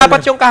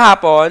Dapat yung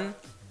kahapon.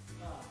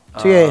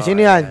 Sige, sino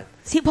yan?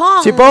 Si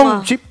Pong. Si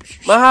Pong.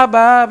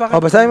 Mahaba. Bakit?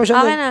 Basahin mo siya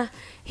Okay doon. na.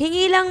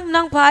 Hingi lang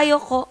ng payo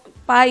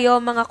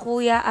mga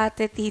kuya,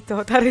 ate, tito.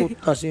 Tari.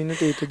 Puta, sino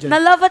tito dyan? Na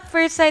love at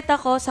first sight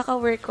ako sa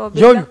ka-work ko.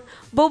 Yun.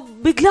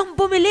 Biglang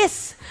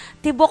bumilis.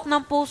 Tibok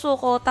ng puso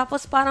ko.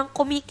 Tapos parang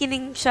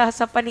kumikining siya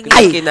sa paningin.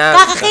 Ay!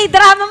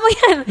 Kakakay-drama mo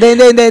yan.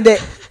 Hindi.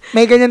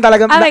 May ganyan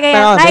talaga. May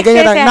ganyan. May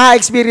ganyan talaga.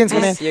 Na-experience ko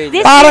na yan.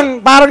 This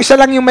Parang siya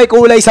lang yung may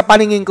kulay sa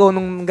paningin ko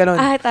nung gano'n.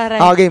 taray.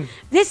 Game.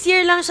 This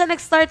year lang siya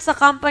nag-start sa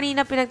company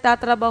na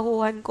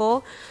pinagtatrabahuhan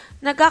ko.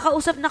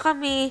 Nagkakausap na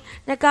kami,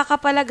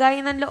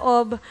 nagkakapalagayan ng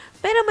loob,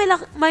 pero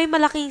may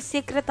malaking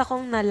secret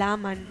akong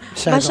nalaman.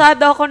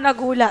 Masyado ako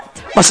nagulat.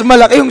 Mas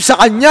malaki yung sa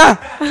kanya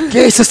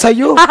kaysa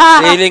sa'yo.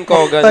 Feeling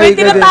ko, Ay, gano'n. May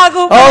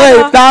tinatago pa. Okay,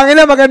 tangin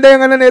na. Maganda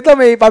yung ano nito.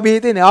 May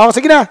pabitin eh. Okay,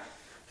 sige na.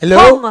 Hello?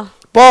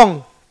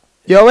 Pong.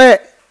 Yowe.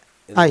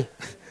 Ay.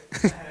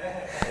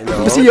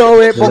 Kasi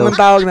Yowe, Pong ang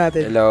tawag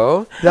natin.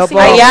 Hello? Hello,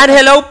 Pong. Ayan,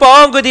 hello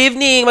Pong. Good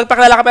evening.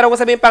 Magpakilala ka pero kung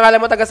sabihin pangalan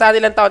mo, taga saan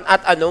ilang taon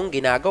at anong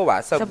ginagawa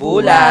sa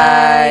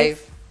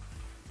Bulife.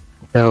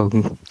 So,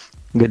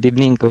 good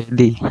evening, Kuya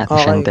D. Ate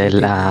Okay,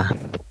 Chantel,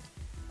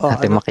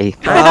 Ate Maki.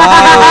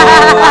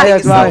 Thank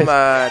you so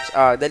much.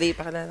 Dali,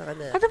 pakilala ka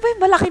na. Ano ba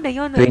yung malaki na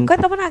yun? Twin.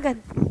 Kwenta mo na agad.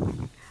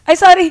 Ay,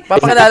 sorry.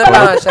 Papakilala pa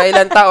nga siya.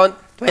 Ilang taon?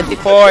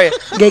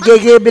 24.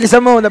 Gege, bilisan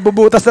mo.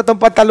 Nabubutas na tong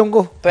pantalong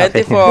ko.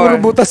 24. Puro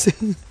butas eh.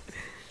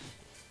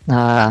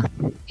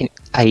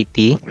 IT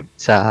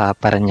sa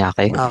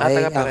Paranaque. Okay.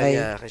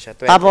 Paranaque siya.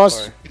 24. Tapos?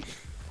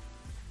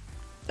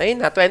 Ayun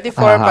na, 24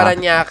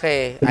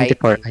 Paranaque.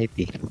 24 IT.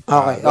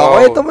 Okay. Go.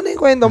 Ito mo na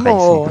yung kwento mo. Okay,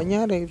 sige. Oh,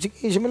 anyari. Sige,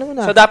 simulan mo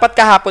na. So, dapat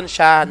kahapon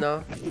siya,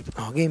 no?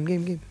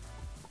 Game.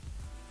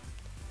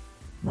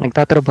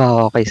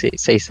 Nagtatrabaho ako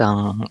sa isang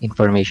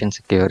information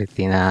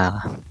security na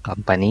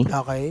company.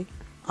 Okay.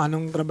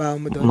 Anong trabaho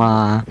mo doon?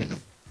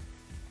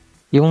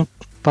 Yung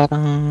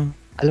parang,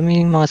 alam mo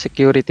yung mga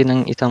security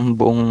ng isang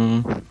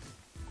buong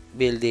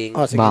Building.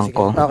 Sige.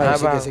 bangko. Okay,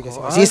 Bangko. sige.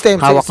 System.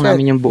 hawak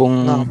namin yung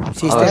buong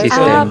System.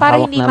 system. para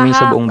Hawak hindi namin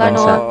sa buong ma-hack,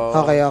 bansa.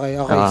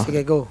 ganon. Okay.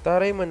 Sige, go.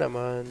 Taray mo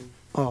naman.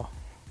 Oh.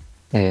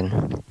 Ayun.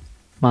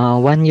 Mga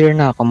 1 year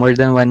na ako. More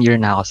than 1 year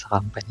na ako sa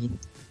company.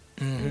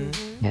 Mhm.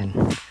 Yan.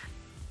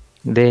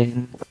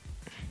 Then,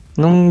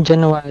 nung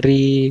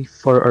January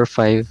 4 or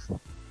 5,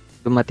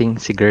 dumating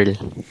si girl.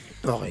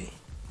 Okay.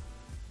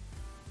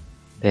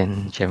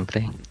 Then,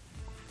 syempre,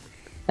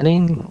 ano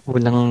yung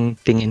unang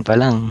tingin pa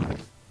lang?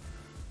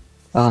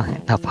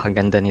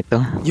 Napakaganda nito.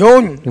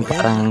 Yun! Yung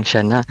parang siya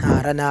na.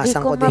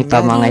 Naranasan ko din. Yung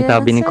tama nga yung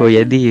sabi ni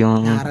Kuya D,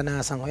 yung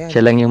Naranasan ko yan. siya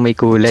lang yung may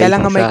kulay. Siya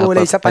lang ang may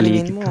kulay sa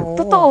paligid. paningin mo. Oo.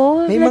 Totoo.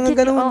 May mga Legit,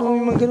 ganun. oo.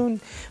 May mga ganun.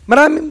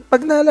 Maraming,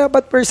 pag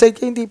nalabat per se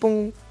kayo, hindi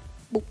pong,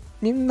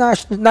 yung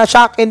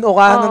na-shock in o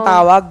ka ng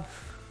tawag.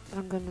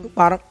 Parang ganun.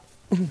 Parang,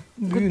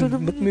 Ganda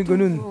naman ba't may ito.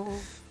 ganun? Oo.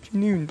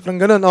 Sino yun? Parang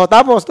ganun.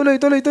 Tapos, tuloy.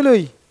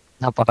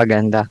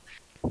 Napakaganda.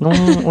 Nung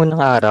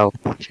unang araw,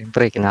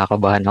 syempre,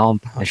 kinakabahan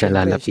ako paano siya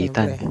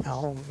lalapitan. Siyempre.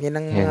 Ako, yan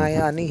ang Yan.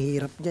 nga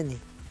hirap dyan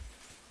eh.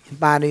 Yung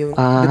paano yung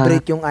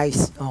break yung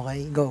ice. Okay,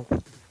 go.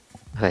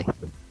 Okay.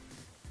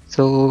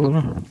 So,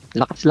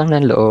 lakas lang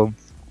ng loob.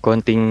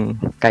 Konting,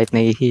 kahit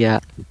nahihiya,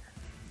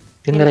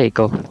 tinry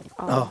ko.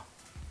 Oh.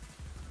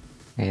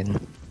 Ayun.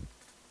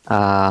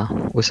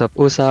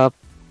 Usap-usap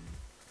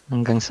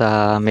hanggang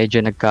sa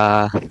medyo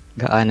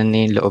nagkagaanan na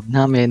yung loob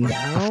namin.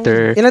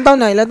 After Ilan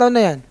taon na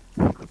yan?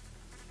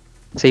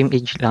 same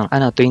age lang,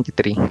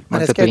 23.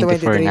 Pares Magto kayo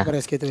 24 na.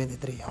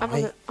 23.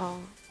 Okay.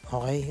 Oh.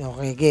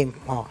 Okay, game.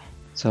 Oh.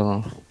 So,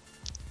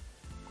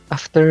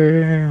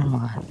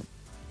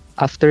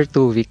 after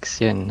 2 weeks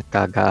yun,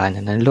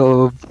 nagkagaanan ng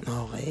loob.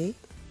 Okay.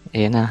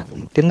 Ayun na.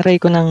 Tinry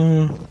ko ng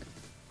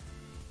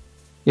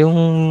yung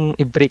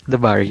i-break the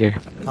barrier.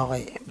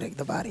 Okay, break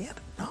the barrier.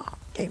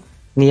 Game.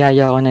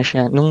 Niyaya ko na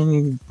siya.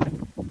 Nung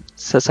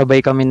sasabay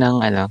kami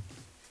ng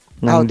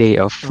Out. day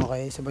off.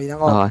 Okay, sabay lang.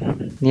 Oo.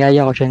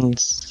 Niyaya ko siyang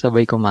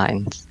sabay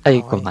kumain. Ay,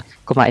 Okay.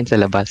 kumain sa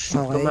labas.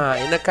 Okay.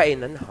 Kumain,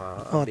 nagkainan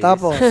ha. Oh, Bilis.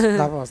 tapos.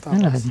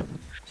 Ano?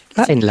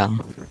 Kain lang.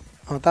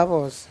 Oh,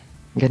 tapos.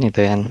 Ganito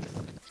yan.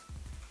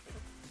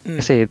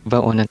 Kasi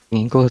ba unang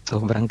tingin ko,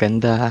 sobrang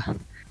ganda.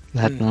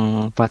 Lahat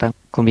ng parang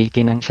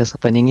kumikinang siya sa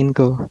paningin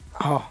ko.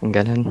 Oh.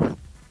 Ganun.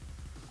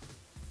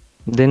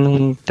 Then,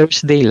 nung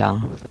Thursday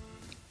lang,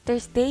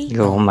 Thursday?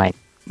 kumain.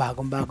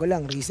 Bagong-bago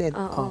lang, recent.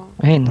 Oo.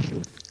 Ayun,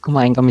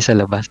 kumain kami sa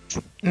labas.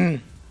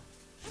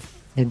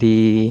 E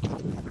di,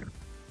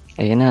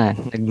 ayun na,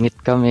 nag-meet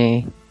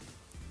kami.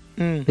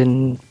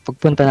 Then,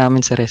 pagpunta namin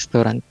sa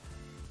restaurant,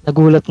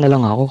 nagulat na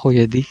lang ako,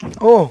 Kuya D.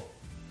 Oh.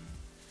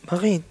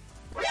 Bakit?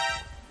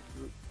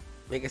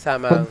 May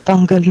kasama.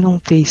 Pagtanggal ng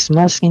face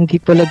mask,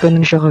 hindi pala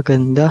ganun siya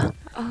kaganda.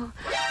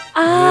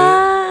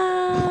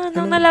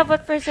 Nung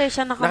nalabat per se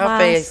siya nakamas.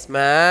 Naka-face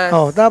mask.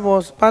 Oh,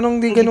 tapos, paano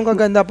hindi ganun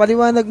kaganda?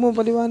 Paliwanag mo.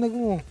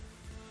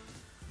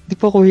 Di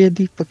pa, Kuya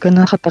D, pagka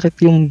nakatakip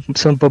yung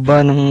sa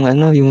baba ng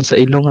yung sa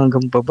ilong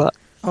hanggang baba,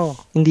 Oh.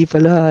 hindi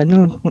pala,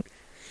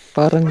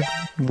 parang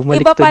Iba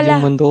bumaliktad pala.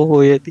 yung mundo ko,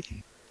 Kuya D.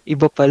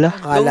 Iba pala.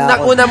 Nung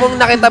una mong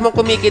nakita mong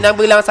kumikinang,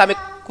 biglang sabi,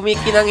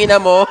 kumikinang ina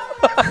mo.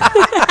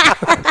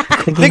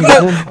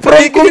 Biglang,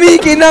 from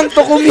kumikinang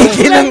to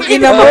kumikinang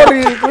ina mo.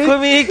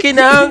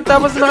 Kumikinang.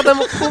 Tapos nakita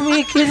mo,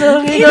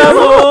 kumikinang ina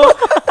mo.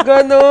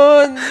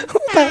 Ganon.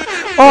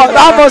 Oh,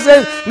 tapos,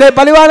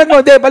 paliwanag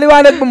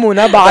mo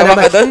muna. Tama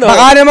ka dun, no?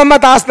 Baka naman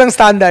mataas ng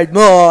standard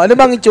mo. Ano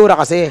bang itsura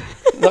kasi?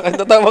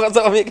 Nakatatawa ka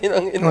sa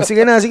kumikinang ina. Oh,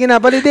 sige na,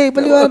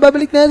 paliwanag,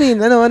 babalik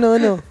natin. Ano?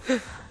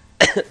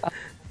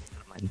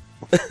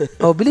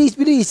 Oh,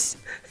 bilis.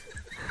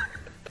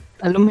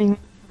 Alam mo yung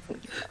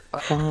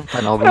parang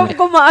paano ko ba From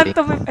kumaan ma-explain?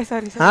 to may... Ay,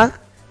 sorry. Ha?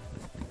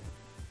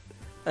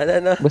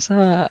 Ano? Basta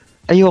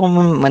ayoko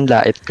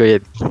manlait ko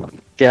yun.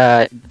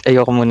 Kaya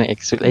ayoko muna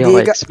explain.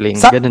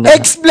 Ganun na.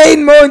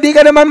 Explain mo, hindi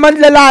ka naman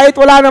manlalait,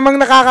 wala namang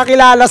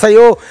nakakakilala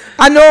sa'yo.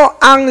 Ano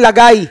ang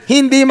lagay?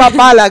 Hindi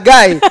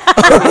mapalagay.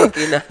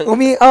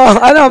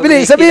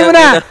 Bilis, sabihin mo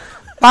na.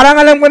 Parang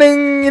alam ko na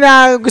yung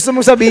gusto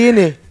mong sabihin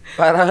eh.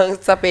 Parang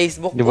sa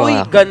Facebook, Diba? uy,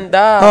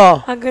 ganda. Oh.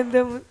 Ang ganda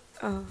mo.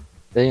 Oh.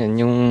 Ayun,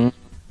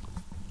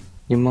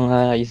 yung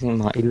mga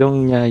ilong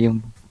niya,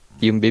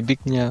 yung bibig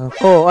niya,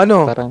 Oh,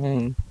 ano?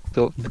 parang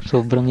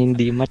sobrang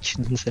hindi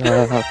match dun sa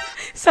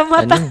Sa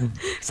mata. ano,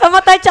 Sa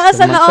mata, tsaka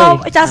sa mata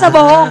noo, eh. tsaka sa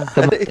buhok.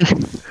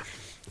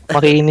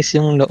 makinis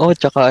yung noo,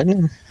 tsaka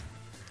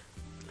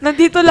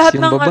Nandito lahat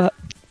yung ng... baba.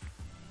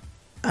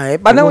 Ay,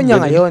 panahon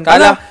niya ngayon.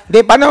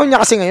 Panahon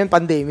niya kasi ngayon,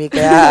 pandemic.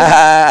 Kaya,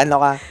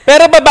 ano ka.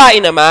 Pero babae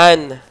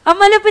naman. Ang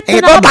malapit ko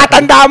Ito,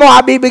 tatanda mo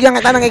ha, bibigyan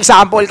kita ng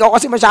example. Ikaw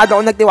kasi masyado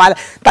ako nagtiwala.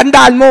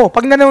 Tandaan mo,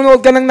 pag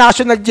nanonood ka ng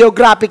National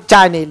Geographic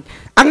Channel,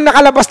 ang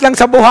nakalabas lang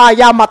sa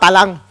buhaya, mata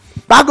lang.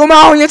 Pag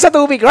umahon yan sa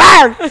tubig,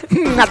 rar!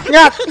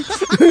 Ngat-ngat!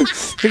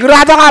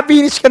 Sigurado ka,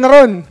 finish ka na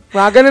ron.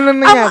 Mga ganun lang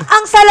nangyari.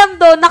 Ang salam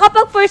doon,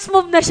 nakapag first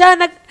move na siya,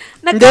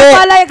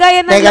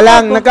 nagkabalagayan ng Teka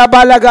lang,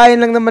 nagkabalagayan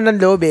lang naman ng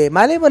loob eh.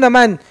 Malay mo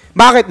naman,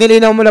 bakit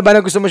nilinaw mo na ba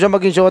na gusto mo siya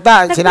maging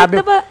shota? Sinabi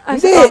na ba?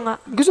 Ay, hindi, nga.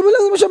 gusto mo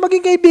lang mo siya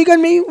maging kaibigan,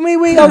 may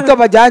way out ka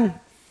ba dyan?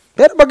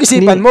 Pero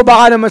pag-isipan mo,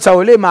 baka naman sa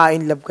uli,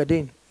 ma-in love ka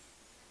din.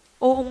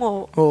 Oo nga.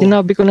 Oh.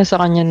 Sinabi ko na sa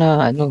kanya na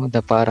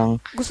na parang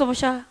Gusto mo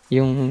siya?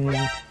 yung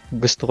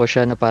gusto ko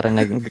siya na parang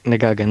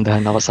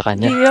nagagandahan ako sa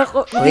kanya. Hindi ako.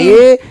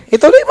 Eh,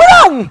 ituloy mo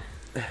lang!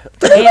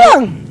 Tuloy mo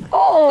lang!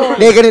 Oo.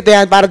 Hindi, ganito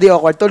yan, para di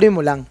awkward, tuloy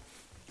mo lang.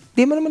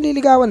 Di mo naman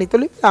liligawan eh,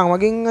 tuloy mo lang,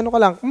 maging ano ka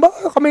lang.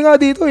 Kami nga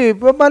dito eh,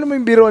 paano mo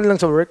yung biroan lang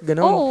sa work,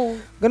 gano'n? Oo.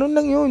 Gano'n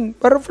lang yun,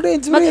 para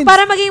friends.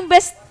 Para maging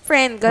best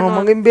friend, gano'n.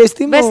 Maging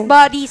bestie mo. Best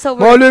buddy sa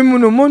work. Malay mo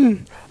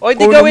naman. O,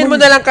 di gawin mo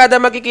na lang kada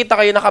magkikita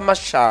kayo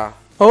nakamas siya.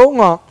 Oo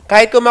nga.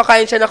 Kahit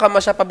kumakain siya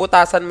nakamas siya,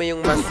 pabutasan mo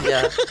yung mas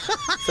niya.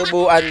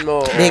 Subuan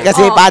mo. Hindi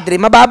kasi, padre,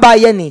 mababa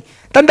yan eh.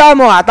 Tandaan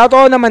mo ha,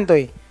 totoo naman to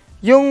eh.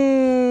 Yung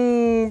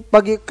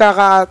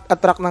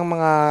pagkaka-attract ng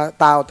mga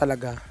tao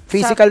talaga.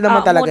 Physical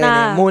naman talaga yan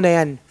eh. Muna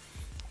yan.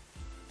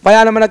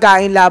 Kaya naman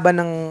nagkain laban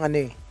ng ano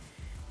eh.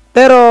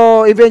 Pero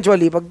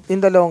eventually, pag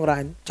in the long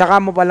run, tsaka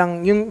mo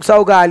palang, yung sa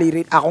ugali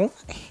rin,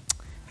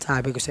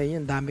 sabi ko sa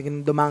inyo, dami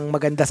kong dumang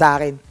maganda sa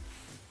akin.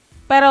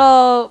 Pero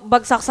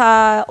bagsak sa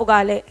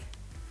ugali.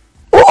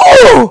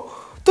 Oo!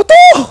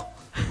 Totoo!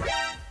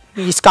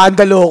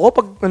 Iskandalo ko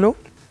pag ano.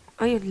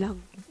 Ayun lang.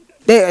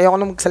 Hindi, ayoko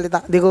na magsalita.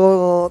 Hindi ko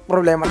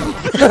problema.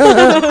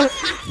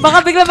 Baka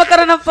bigla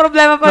magkaroon ng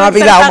problema pa.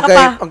 Mabigla ako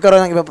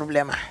magkaroon ng ibang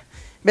problema.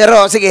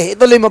 Pero sige,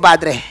 ituloy mo,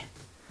 padre.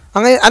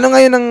 Ano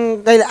ngayon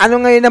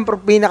ang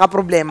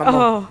pinaka-problema mo?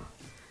 Oo.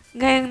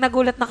 Ngayong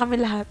nagulat na kami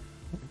lahat.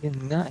 Yun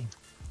nga eh.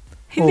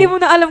 Hindi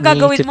mo na alam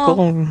gagawin Iniisip mo. ko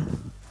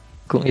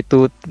kung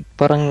ito,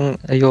 parang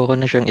ayoko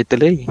na siyang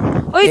ituloy.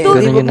 Oy, Ganun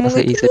dude. yung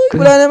nasa isip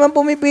ko. Wala naman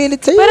pumipilit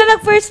sa'yo. Pero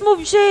nag-first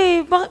move siya eh.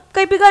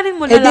 Kaibiganin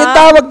mo na Di lang.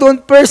 tawag doon,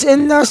 first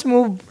and last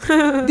move.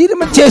 Di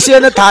naman chess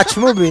yan na touch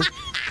move eh.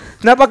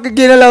 Na pag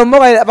ginalaw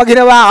mo, pag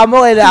ginawa ka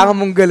mo, kailangan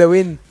mong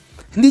galawin.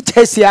 Hindi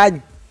chess yan.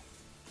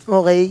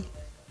 Okay?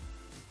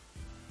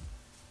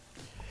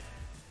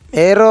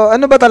 Pero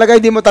ano ba talaga,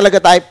 hindi mo talaga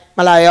type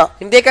malayo?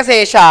 Hindi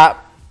kasi siya,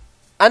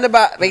 ano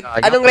ba,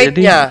 anong rate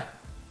niya?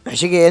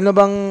 Sige, ano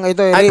bang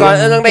ito?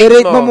 Anong rate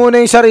I-rate mo? mo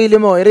muna yung sarili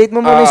mo. I-rate mo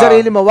muna yung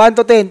sarili mo. 1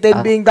 to 10.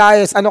 10 being the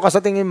highest. Ano ka sa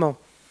tingin mo?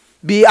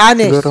 Be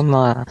honest. Siguro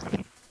mga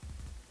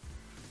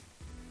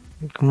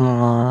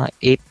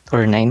 8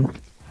 or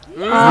 9.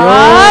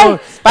 Ay!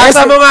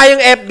 Pasa mo nga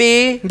yung FB.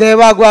 Hindi,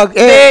 wag.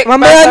 Hindi,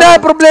 Mamaya basta- na,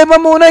 problema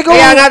muna. Ikaw.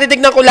 Kaya nga,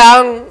 titignan ko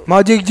lang.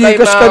 Magic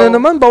Gcash ka na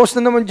naman. Bawas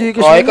na naman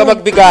Gcash. O, mo ikaw na.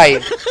 magbigay.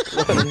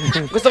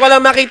 Gusto ko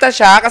lang makita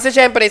siya kasi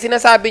syempre,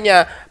 sinasabi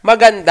niya,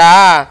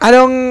 maganda.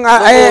 Anong,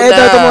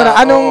 Muna. ito muna.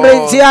 Anong Oo.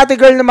 rate? Si ate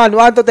girl naman,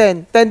 1 to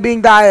 10. 10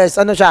 being the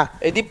highest. Ano siya?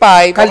 Eh di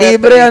 5.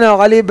 Kalibre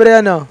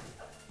ano?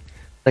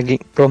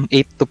 From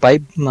 8 to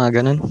 5, mga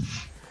ganun.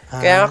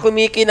 Kaya nga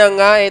kumikinang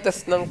nga eh,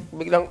 tas nang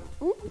biglang,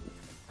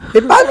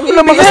 Paano mo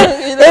naman kasi,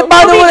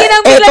 paano mo,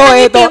 Kumikinang bigla ng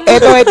itim.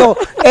 ito.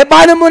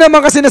 Paano mo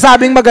naman kasi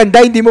nasabing maganda,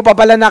 hindi mo pa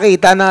pala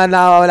nakita na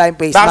nawala yung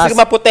face baka mask?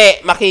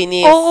 maputi,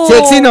 makinis. Oo.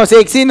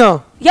 Sexy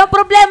no? Yung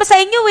problema sa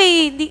inyo eh.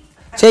 Hindi,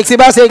 Sexy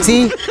ba?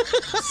 Sexy?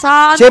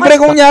 sa ano Siyempre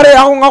mas- kung nyari,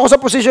 ako sa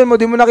posisyon mo,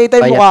 di mo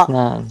nakita yung Payat mukha.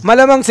 na.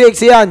 Malamang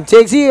sexy yan.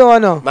 Sexy o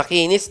ano?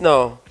 Makinis,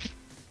 no?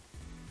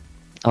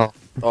 Oh,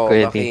 Oh,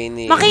 Kuya D.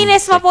 makinis.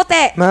 Makinis,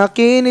 maputi.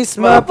 Makinis,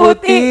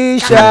 Maputi. maputi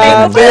siya, Kakantay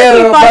mo pero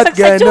pala, ba't ibasag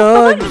sa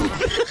ganon?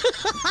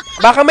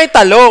 Baka may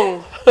talong.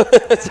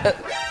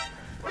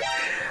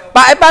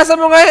 Pasa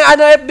mo nga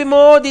yung FB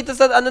mo dito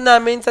sa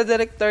namin, sa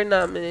director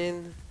namin.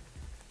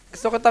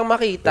 Gusto ko tang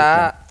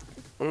makita.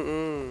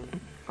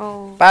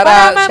 Oh.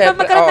 Para, Para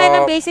syempre, magkaroon tayo oo.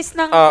 ng basis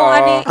ng kung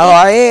ano yung...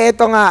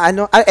 Ito nga,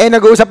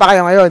 nag-uusap pa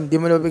kayo ngayon. Di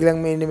mo na biglang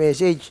may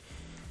message.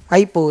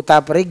 Ay puta,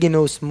 pre,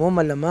 ginost mo,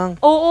 malamang.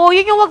 Oo,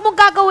 yun yung wag mong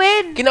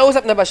gagawin.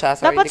 Kinausap na ba siya?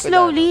 Sorry, Dapat hindi ko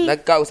slowly.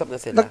 Nagkausap na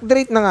sila.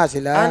 Nag-date na nga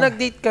sila.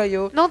 Nag-date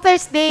kayo. Nung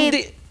Thursday.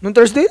 Hindi. Nung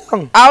Thursday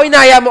lang.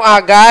 Inaya mo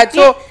agad.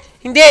 So,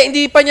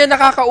 hindi pa niya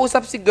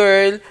nakakausap si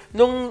girl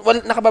nung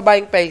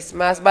nakababayang face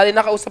mask. Bali,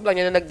 nakausap lang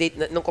niya na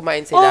nag-date nung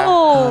kumain sila.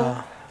 Oo.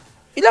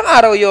 Ilang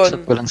araw yon?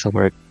 Usap ko lang sa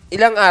work.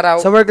 Ilang araw?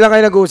 Sa work lang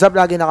kayo nag-uusap,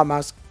 lagi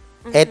nakamask.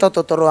 Eto,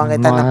 tuturuan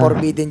kita ng Ma-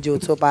 forbidden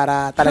jutsu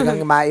para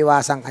talagang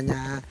maiwasan ka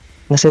niya.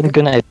 Nasend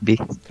ko na FB.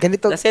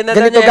 Ganito Nasend na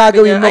ganito niya,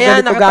 gagawin mo, Ayan,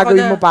 ganito nakita ko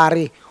gagawin na. mo,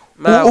 pare.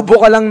 Ma'am. Uubo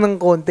ka lang ng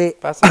konti.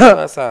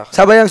 Pasa.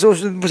 Sabay ang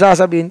susunod mo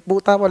sasabihin,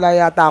 puta, wala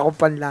yata akong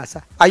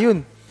panlasa.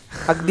 Ayun.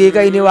 Pag di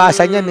ka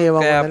iniwasan yan,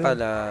 ewan ko Kaya na lang.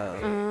 pala.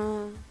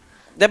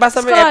 Di, basta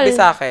mo yung Scroll. FB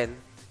sa akin.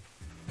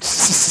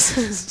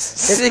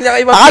 Kasi hindi na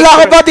kayo Akala ko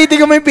mag-picture. ba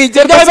titignan mo yung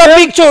picture? Hindi na kayo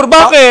mag-picture.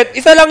 Bakit?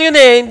 Isa lang yun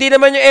eh. Hindi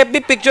naman yung FB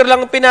picture lang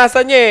ang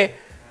pinasa niya eh.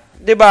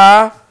 Di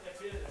ba?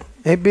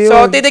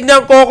 So,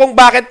 titignan ko kung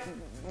bakit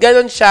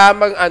ganon siya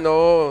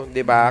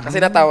di ba? Kasi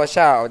natawa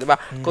siya, di ba?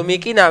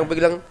 Kumikinang,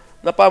 biglang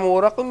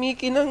napamura,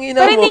 kumikinang,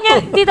 ina Pero mo.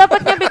 hindi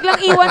dapat niya biglang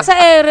iwan sa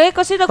ere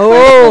kasi Oo.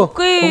 nag-Facebook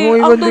ko eh.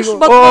 Ang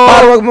douchebag mo.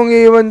 Huwag mong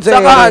iwan sa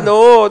Saka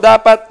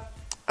dapat,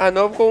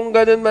 kung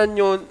ganon man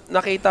yun,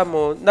 nakita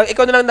mo,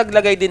 ikaw na lang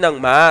naglagay din ng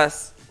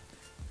mask.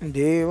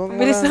 Hindi, huwag mo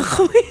Bilis na. na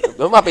kami.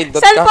 Mapindot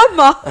ka. Cellphone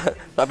mo?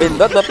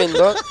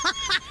 Napindot.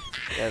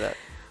 Yan.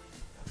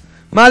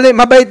 Mali,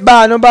 mabait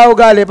ba? Ano ba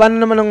ugali? Paano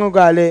naman ang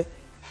ugali?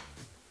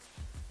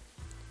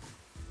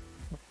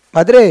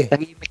 Padre.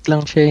 Tahimik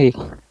lang siya eh.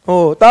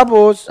 Oh,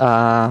 tapos,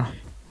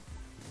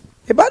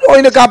 paano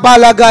kayo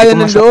nagkapalagayan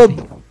ng loob?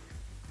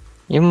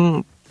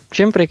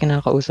 Siyempre,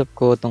 kinakausap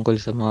ko tungkol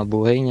sa mga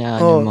buhay niya,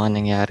 ano yung mga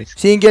nangyari.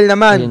 Single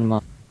naman. Ayun,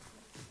 mga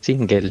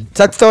single.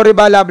 Sad story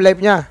ba love life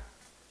niya?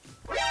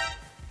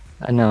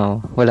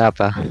 Wala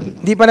pa.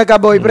 Hindi pa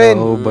nagka-boyfriend?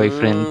 No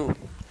boyfriend.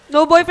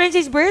 No boyfriend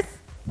since birth?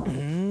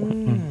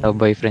 No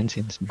boyfriend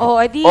since. Oh,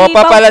 edi...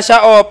 Opa pala siya,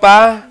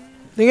 opa.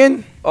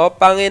 Tingin.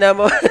 Opa, ngina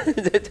mo.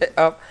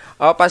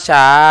 Opa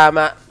siya.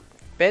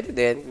 Pwede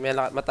din.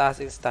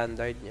 Mataas yung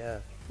standard niya.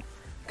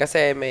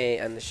 Kasi may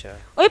siya.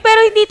 Uy, pero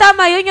hindi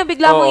tama yun yung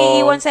bigla mong Oo.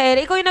 iiwan sa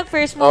ere. Ikaw yung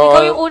nag-first move. Oo.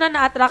 Ikaw yung una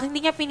na-attract.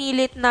 Hindi niya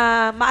pinilit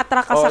na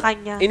ma-attract ka sa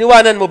kanya.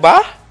 Iniwanan mo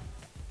ba?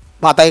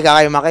 Patay ka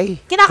kayo, Maki.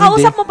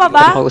 Kinakausap mo pa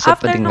ba? Nagkakausap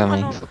pa din nung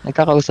kami.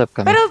 Nagkakausap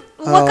kami. Pero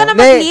huwag ka na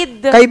Hindi, mag-lead.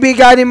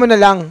 kaibiganin mo na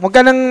lang. Huwag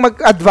ka nang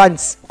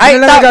mag-advance. Ay,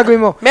 Ano lang ang gagawin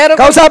mo? meron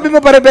ka- Kausapin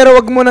mo pa rin, pero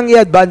huwag mo nang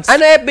i-advance.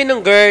 Ano FB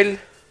ng girl?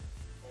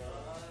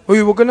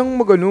 Uy, huwag ka nang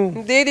mag-ano.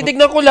 Hindi,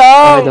 titignan ko Okay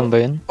lang. lang ba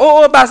yun?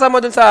 Oo, basa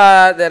mo dun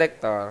sa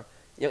director.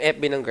 Yung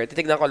FB ng girl.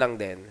 Titignan ko lang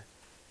din.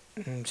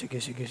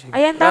 Sige.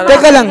 Ayan, tama.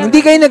 Teka lang,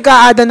 hindi kayo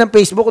nagka-add ng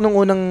Facebook nung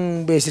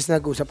unang beses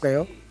nag-usap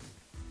kayo?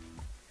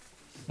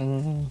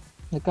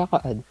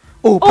 Nagkaka-add.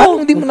 Oh,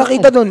 paano hindi mo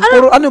nakita doon?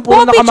 Puro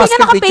Puro nakamask niya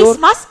yung picture.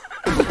 naka-face mask?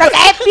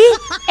 Nag-FB?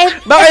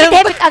 Baka yung-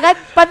 Epidemic agad?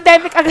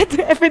 Pandemic agad?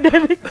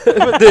 Epidemic?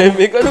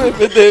 Epidemic? Ano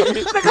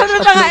epidemic?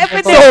 Nagkaroon na nga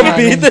epidemic.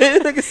 Zombie.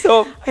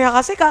 Nag-stop. Kaya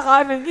kasi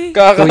kakaano niya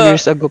eh. 2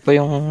 years ago pa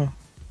yung...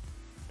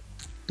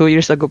 2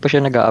 years ago pa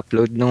siya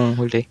nag-upload nung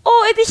huli.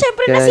 Oh, edi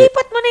syempre Kaya-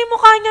 nasipat mo na yung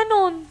mukha niya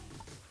nun.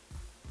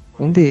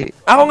 Hindi.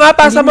 Ako nga,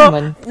 pasa Hindi mo.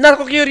 naman.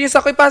 Narko-curious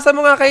ako. Pasa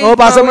mo nga kay... Oh,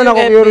 pasa mo na yung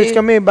kung FB. curious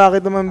kami.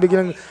 Bakit naman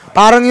biglang...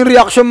 Parang yung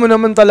reaction mo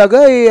naman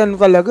talaga eh. Ano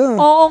talaga?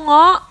 Oo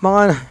nga.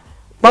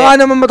 Mga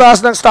naman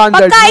mataas ng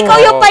standard Pagka mo. ikaw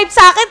yung 5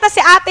 sa akin, tas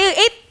si ate yung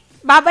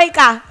 8, babay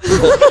ka.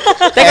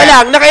 Teka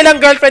lang, nakailang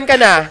girlfriend ka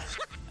na?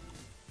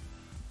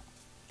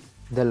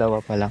 2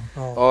 pa lang.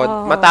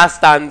 Oh, mataas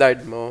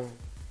standard mo.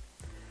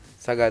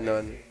 Sa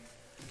ganon.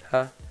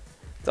 Ha?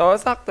 So,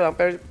 sakto lang.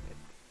 Pero,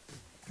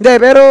 Hindi,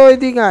 pero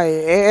hindi nga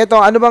eh. Eto,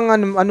 ano ba?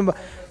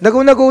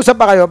 Nag-uusap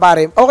pa kayo,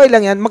 pare. Okay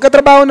lang yan.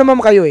 Magkatrabaho naman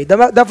kayo eh.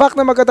 The fact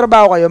na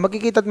magkatrabaho kayo,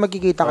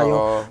 magkikita kayo.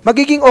 Oo.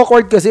 Magiging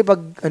awkward kasi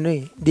pag,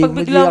 di Pag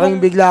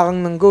bigla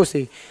kang ng ghost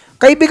eh.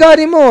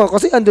 Kaibiganin mo,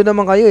 kasi ando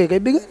naman kayo eh.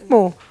 Kaibiganin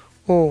mo.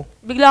 Oh.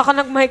 Bigla ka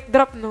nag-mic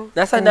drop, no?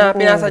 nasa na,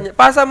 pinasa niya.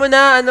 Pasa mo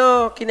na,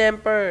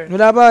 kinemper.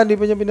 Wala ba? Hindi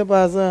pa niya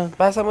pinapasa.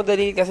 Pasa mo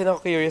dali kasi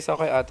curious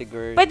ako kay ate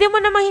girl. Pwede mo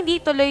namang hindi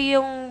tuloy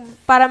yung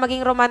para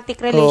maging romantic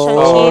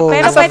relationship. Oo.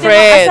 Pero As a pwede mo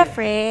friend. as a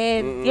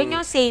friend. Yun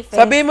yung safest.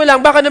 Sabihin mo lang,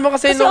 baka naman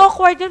kasi Kasi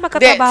awkward yun, Hindi,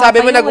 magkatrabaho sabi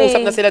mo kayo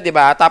nag-uusap eh. na sila, di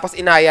ba? Tapos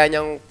inaya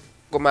niyang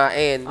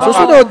kumain.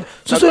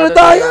 Susunod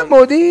tayo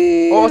mo, di...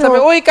 Oo, sabi,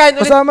 uy, kain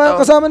ulit.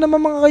 Kasama naman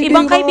mga kaibigan.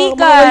 Ibang kaibigan.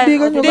 Mga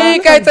kaibigan nyo. Hindi,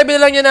 kahit sabi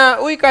lang niya na,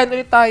 uy, kain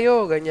ulit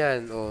tayo.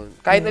 Ganyan. Oh.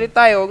 Kain ulit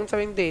tayo. Huwag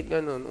sabing date.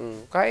 Ganun.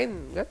 Oh. Kain.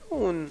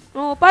 Ganun.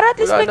 Oh, para at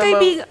least may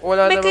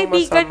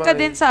kaibigan ka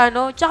din sa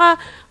ano. Tsaka,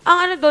 ang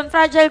ano doon,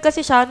 fragile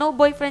kasi siya. No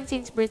boyfriend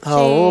since birth siya.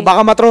 Oo,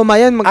 baka matrauma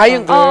yan.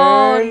 Yung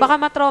girl. Baka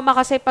matrauma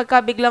kasi pagka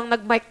biglang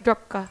nag-mic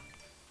drop ka.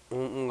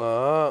 Oo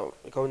nga.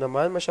 Ikaw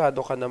naman, masyado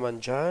ka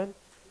naman dyan.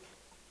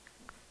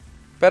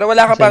 Pero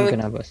wala ka pang...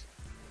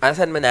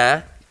 Saan mo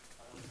na?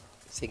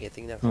 Sige,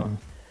 tingnan ko.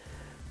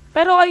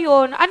 Pero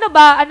ayun, ano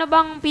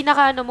bang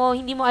pinaka mo,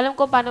 hindi mo alam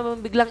kung paano mo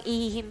biglang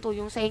ihihinto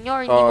yung sa inyo,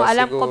 or hindi mo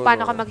alam kung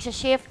paano ka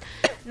mag-shift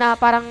na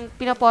parang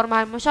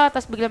pinapormahan mo siya,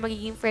 tapos biglang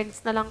magiging friends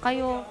na lang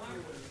kayo.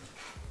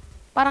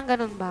 Parang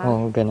ganun ba?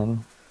 Oo,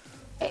 ganun.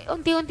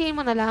 Unti-untiin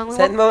mo na lang.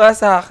 Send mo nga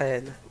sa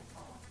akin.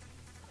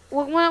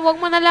 Wag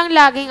mo na lang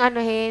laging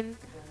anuhin.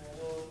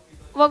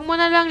 Wag mo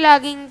na lang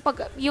laging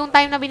yung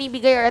time na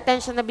binibigay or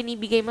attention na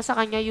binibigay mo sa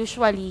kanya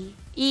usually,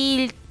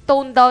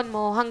 i-tone down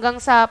mo hanggang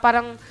sa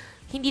parang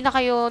hindi na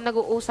kayo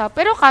nag-uusap.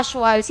 Pero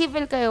casual,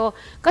 civil kayo.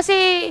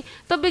 Kasi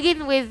to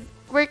begin with,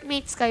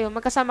 workmates kayo,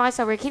 magkasama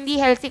kayo sa work, hindi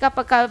healthy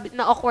kapag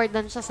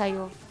na-awkwardan siya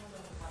sa'yo.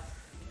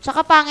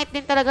 Tsaka pangit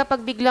din talaga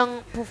pag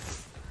biglang,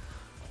 poof.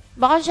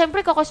 Baka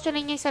syempre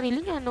kakwestiyonin niya yung sarili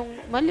niya nung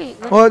mali.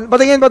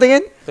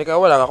 Patingin. Teka,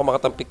 wala nga ako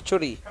makatang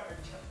picture eh.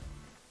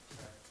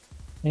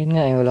 Ayun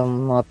nga,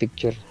 walang mga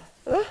picture.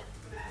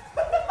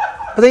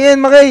 Patingin,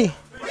 Makay.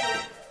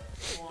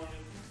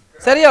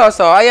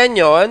 Seryoso? Ayan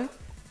yon.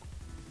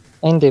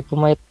 Ay, hindi.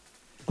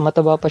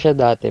 Mataba pa siya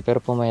dati, pero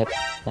pumayat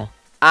na.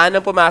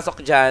 Nung pumasok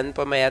dyan,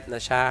 pumayat na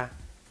siya.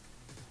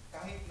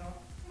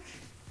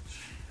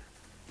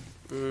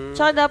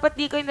 Tsaka dapat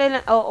di ko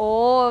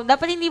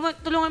dapat hindi mo,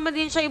 tulungan mo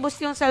din siya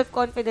i-boost yung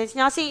self-confidence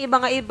niya. Kasi yung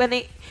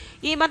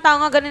ibang tao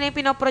nga ganun na yung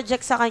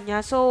pinoproject sa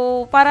kanya.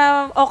 So,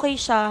 para okay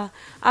siya,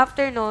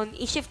 after nun,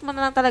 i-shift mo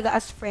na lang talaga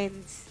as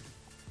friends.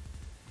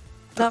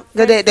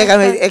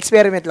 Teka,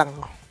 experiment lang.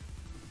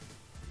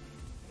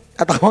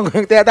 Tatakbang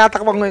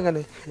ko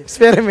yung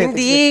experiment.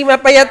 Hindi,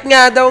 mapayat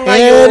nga daw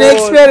ngayon.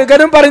 Experiment.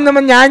 Ganun pa rin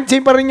naman yan.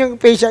 Same pa rin yung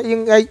facial,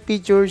 yung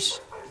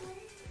features.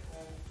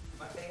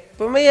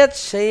 Pumayat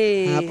siya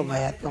eh.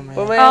 Pumayat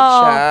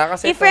siya.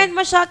 Kasi I-friend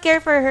mo siya,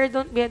 care for her,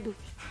 don't be a douche.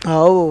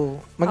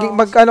 Oo.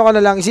 Mag-ano ka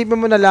na lang, isipin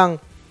mo na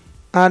lang,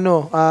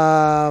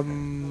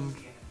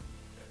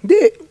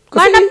 hindi.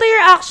 Man up to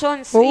your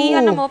actions.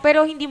 I-ano mo,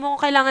 pero hindi mo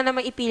kailangan na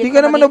maipilit. Hindi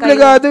ka naman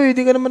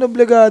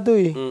obligado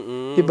eh.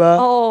 Diba?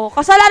 Oo.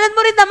 Kasalanan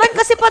mo rin naman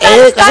kasi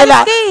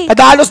padalos-dalos ka eh.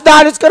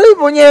 Padalos-dalos ka rin,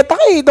 punyeta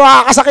ka eh.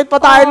 Nakakasakit pa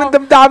tayo ng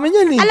damdamin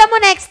yan eh. Alam mo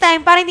next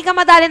time, para hindi ka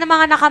madali ng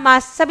mga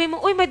nakamask, sabi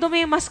mo, uy, may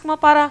dumi yung mask mo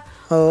para...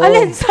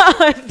 Alin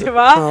saan, di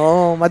ba?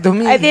 Oo,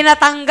 madumi. Di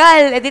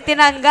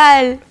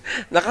tinanggal.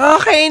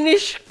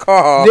 Nakakainis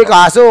ko. Hindi,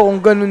 kaso kung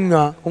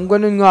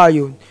ganun nga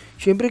yun,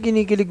 syempre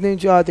kinikilig na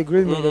yun si ate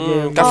girl.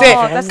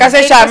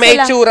 Kasi siya, may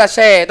itsura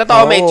siya eh.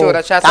 Totoo, may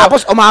itsura siya.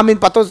 Tapos umamin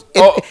pa to.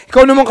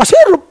 Ikaw naman kasi,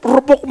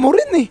 rupok mo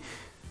rin eh.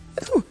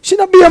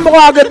 Sinabihan mo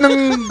agad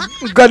ng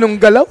ganung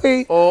galaw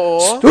eh.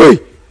 Oo.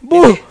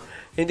 Uy!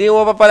 Hindi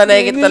mo pa pala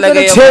nakikita talaga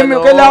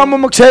yung Kailangan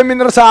mo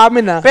mag-seminar sa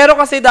amin ha. Pero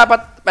kasi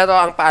pero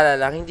ang paalala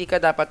lang, hindi ka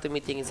dapat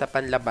tumitingin sa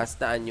panlabas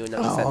na anyo ng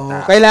isang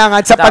tao.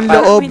 Kailangan sa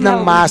panloob ng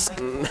mask.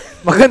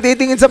 Wag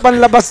titingin sa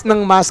panlabas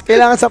ng mask.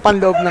 Kailangan sa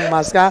panloob ng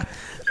mask ha.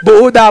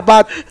 Buo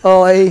dapat.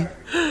 Okay.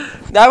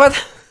 Dapat,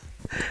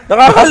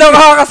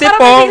 nakakaloka kasi Parang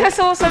po. hindi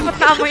nasusagot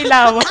na amoy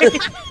laway.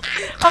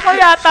 Ako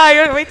yata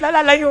yun. Wait,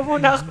 lalayo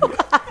muna ako.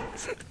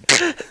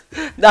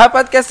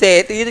 Dapat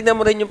kasi, tinitignan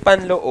mo rin yung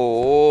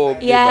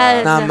panloob.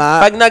 Yes. Diba?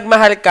 Pag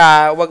nagmahal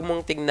ka, wag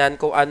mong tingnan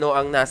kung ano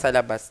ang nasa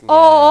labas niya.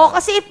 Oo,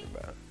 kasi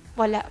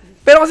wala.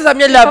 Pero kasi sabi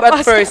niya, love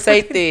at first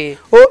sight eh.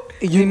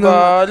 Yun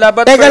diba?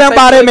 Love at Teka first lang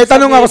sight, pare, may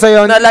tanong ako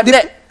sa'yo.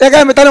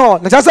 Teka, may tanong ako.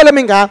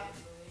 Nagsasalamin ka?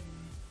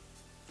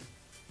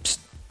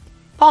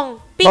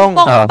 Ping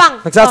pong pang.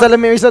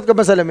 Nagsasalamin, isot ka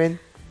ba salamin?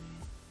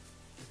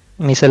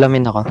 May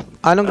salamin ako.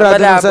 Anong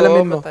grado ng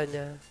salamin mo?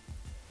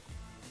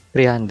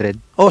 300.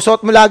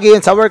 Suot mo lagi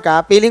yun sa work ha.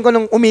 Feeling ko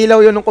nung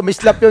umilaw yun, nung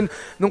kumislap yun,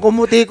 nung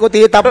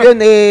kumuti-kutitap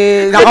yun,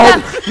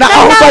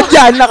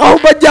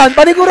 nakahubad yan.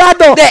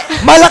 Panigurado.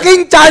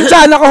 Malaking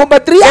tsansa,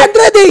 nakahubad.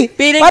 300 eh.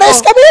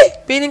 Pares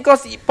kami. Feeling ko,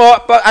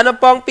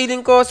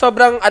 feeling ko,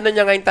 sobrang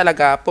niya ngayon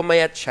talaga,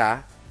 pumayat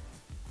siya.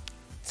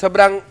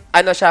 Sobrang,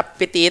 siya,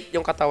 petit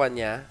yung katawan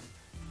niya.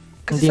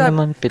 Hindi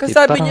naman petit,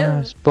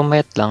 parang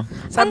pumayat lang.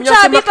 Sabi niya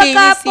kasi makinis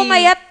pagka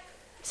pumayat,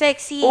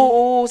 sexy.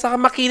 Oo, saka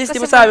makinis, di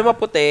ba sabi mo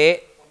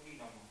puti?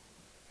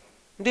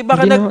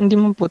 Hindi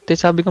mo puti,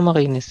 sabi ko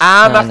makinis.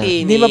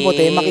 Makinis. Hindi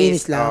maputi,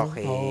 makinis lang.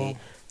 Okay.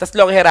 Tapos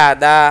long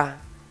herada.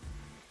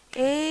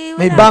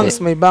 May bangs.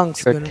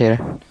 Short hair.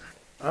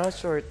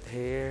 Short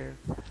hair.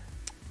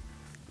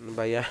 Ano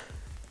ba yan?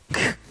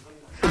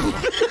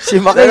 Si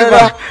Makay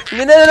ba?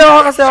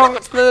 Nalalawa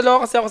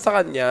kasi ako sa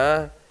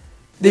kanya.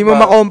 Di mo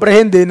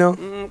makomprehend eh, no?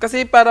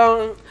 Kasi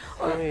parang...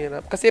 Ang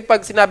hirap. Kasi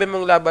pag sinabi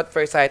mong love at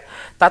first sight,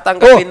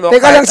 tatanggapin mo.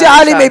 Teka lang si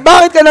Ali May.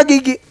 Bakit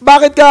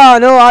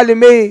ka, Ali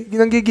May,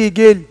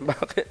 nanggigigil?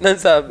 Bakit? Nang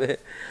sabi?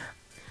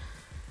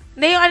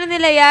 Na yung ano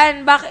nila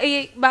yan,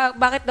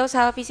 bakit daw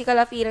sa physical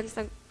appearance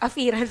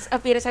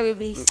sabi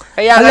base.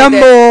 Kaya alam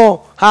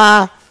mo,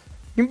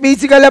 yung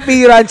physical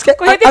appearance.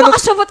 Kuya, di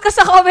makasumot ka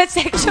sa comment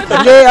section.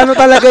 Hindi, ano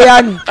talaga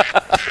yan?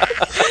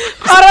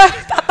 Para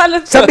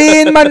tatalon.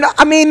 Sabihin man,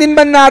 aminin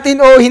man natin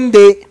o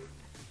hindi.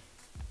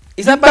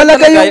 Isa pa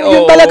talaga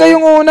yung talaga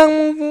yung unang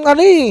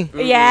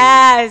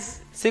Yes.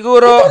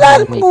 Siguro.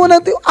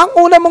 Ang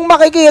una mong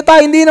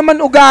makikita, hindi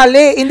naman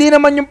ugali, hindi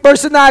naman yung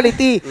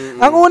personality.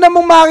 Ang una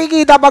mong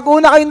makikita, pag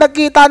una kayong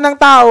nagkita ng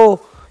tao,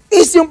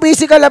 is yung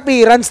physical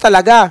appearance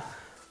talaga.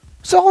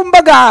 So,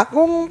 kumbaga,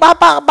 kung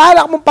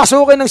balak mong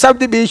pasukin ng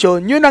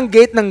subdivision, yun ang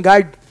gate ng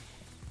guard.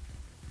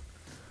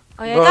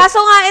 Okay. Kaso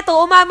nga ito,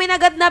 umamin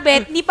agad na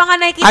Bet, hindi pa nga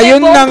nakikita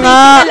yung buong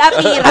physical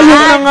appearance.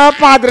 Ayun na nga,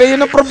 padre.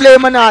 Yun ang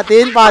problema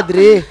natin,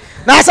 padre.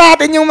 Nasa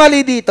atin yung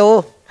mali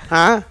dito.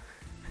 Ha?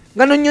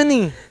 Ganon yun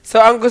eh.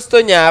 So, ang gusto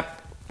niya,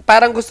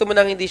 parang gusto mo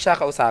nang hindi siya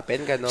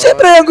kausapin, gano'n?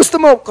 Siyempre, ang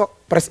gusto mo,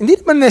 hindi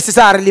naman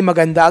necessarily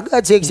maganda agad.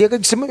 Sexy agad.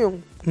 Gusto mo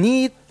yung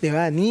neat, di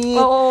ba? Neat.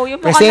 Oo,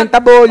 yung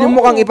presentable. Yung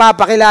mukhang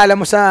ipapakilala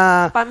mo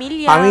sa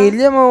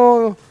pamilya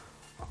mo.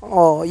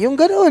 Oh, yung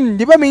gano'n.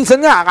 Di ba, minsan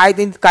nga,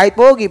 kahit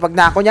pogi, pag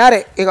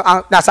kunyari,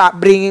 nasa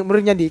bringing mo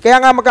rin yan, kaya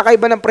nga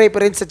magkakaiba ng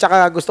preference at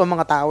saka gusto ng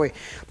mga tao eh.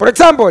 For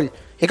example,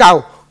 ikaw,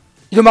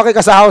 lumaki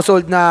ka sa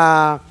household na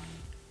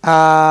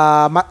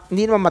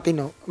hindi naman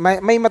matino.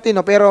 May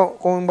matino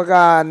pero kung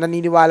baga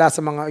naniniwala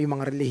sa yung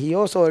mga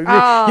relihiyoso,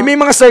 yung may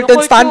mga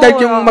certain standard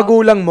yung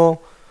magulang mo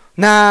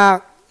na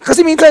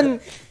kasi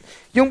minsan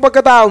yung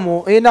pagkatao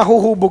mo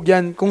nahuhubog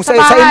yan kung sa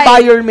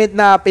environment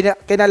na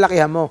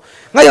kinalakihan mo.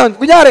 Ngayon,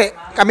 kunyari,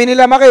 kami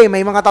nila Maki,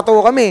 may mga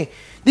tattoo kami.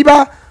 'Di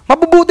ba?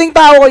 Mabubuting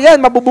tao ko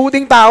yan,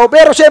 mabubuting tao.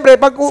 Pero syempre,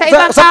 pag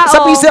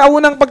sa pisa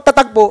unang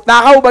pagtatagpo,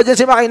 nakakauba dyan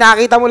si Maki,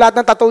 nakita mo lahat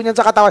ng tattoo niyan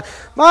sa katawan,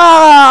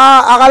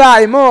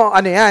 akalain mo,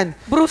 ano yan?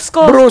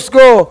 Brusko.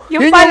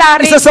 Yung pala,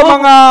 isa sa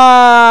mga...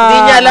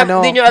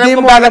 Hindi nyo alam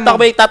kung bakit ako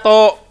may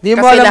tattoo.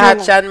 Kasi lahat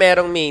yan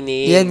merong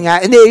meaning. Yan nga.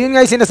 Hindi, yun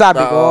nga yung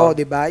sinasabi ko,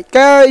 di ba?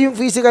 Kaya yung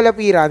physical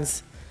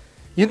appearance,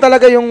 yun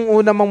talaga yung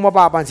una mong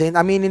mapapansin.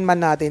 Aminin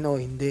man natin o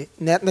hindi.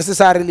 Not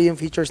necessarily yung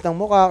features ng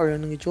mukha or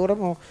yung itsura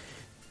mo.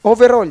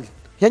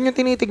 Overall. Yan yung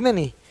tinitignan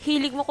eh.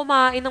 Hilig mo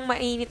kumain ng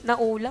mainit na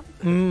ulam.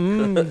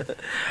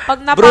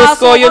 Pag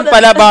Brusko, yun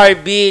pala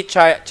Barbie.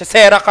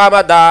 Chasera ka,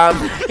 madam.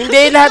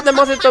 Hindi, lahat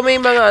naman sito may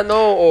mga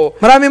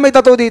Marami may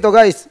tattoo dito,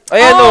 guys.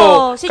 Ayan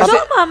Si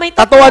Joma may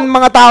tattoo. Tatuan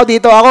mga tao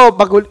dito. Ako,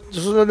 pag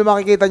susunod na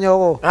makikita nyo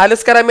ako. Halos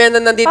karamihan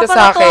na nandito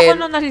sa akin.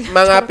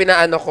 Mga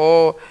pinaano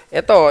ko.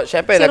 Ito,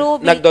 syempre,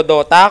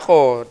 nagdodota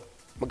ako.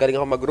 Magaling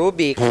ako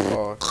mag-Rubik.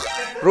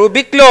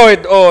 Rubik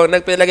Lord.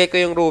 Nagpinalagay ko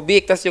yung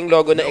Rubik. Tapos yung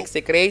logo ng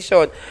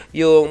execration.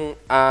 Yung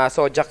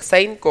zodiac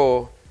sign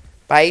ko.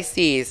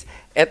 Pisces.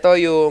 Ito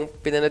yung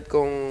pinanood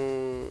kong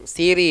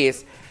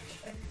series.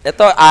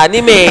 Ito,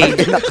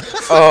 anime.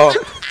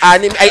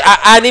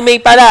 Anime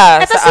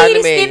pala. Ito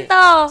series din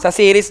to. Sa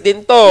series din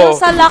to. Yung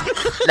sa Lock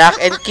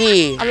and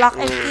Key. Lock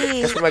and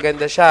Key. Kasi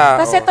maganda siya.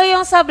 Kasi ito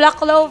yung sa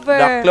Black Clover.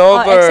 Black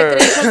Clover.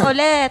 Execration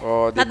ulit.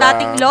 Diba? Na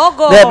dating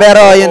logo.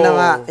 Pero yun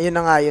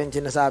na nga yun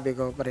sinasabi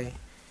ko, pre.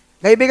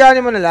 Naibiganin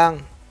mo na lang.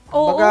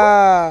 Baka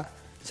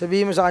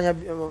sabihin mo sa kanya,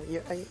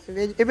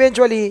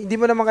 eventually, hindi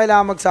mo naman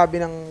kailangan magsabi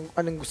ng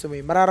anong gusto mo.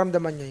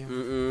 Mararamdaman niya yun.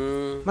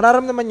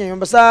 Mararamdaman niya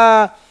yun.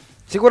 Basta,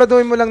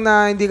 siguraduhin mo lang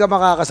na hindi ka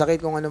makakasakit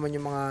kung ano man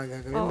yung mga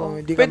gagawin mo.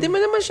 Pwede mo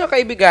naman siya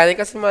kaibiganin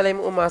kasi malay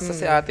mo umasa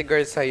si ate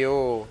girl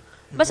sa'yo.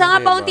 Basta nga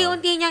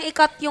paunti-unti niyang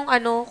i-cut yung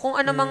kung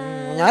ano mang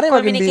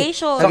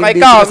communication. So,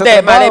 ikaw,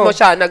 malay mo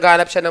siya,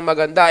 naghanap siya ng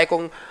maganda.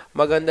 Kung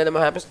maganda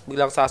naman hanap,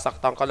 biglang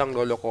sasaktan ka lang,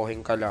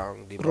 lolokohin ka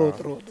lang. Diba?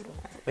 True.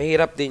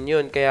 Mahirap din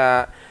yun.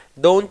 Kaya,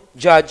 don't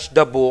judge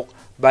the book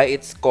by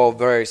its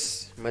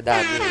covers.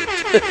 Madami.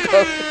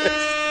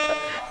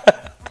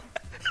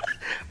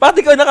 Bakit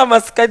ikaw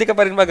nakamaska, di ka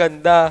pa rin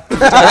maganda?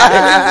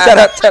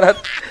 Charot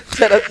lang.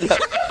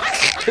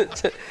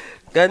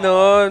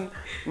 Ganon.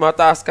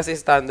 Mataas kasi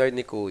standard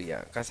ni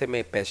Kuya. Kasi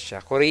may pes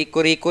siya.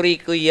 Kuri-Korean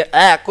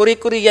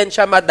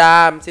siya,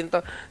 madam.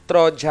 Sinto?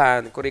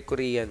 Trojan.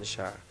 Kuri-Korean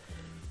siya.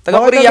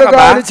 Taga-Korea ka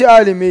ba? Bakit si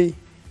Ali May?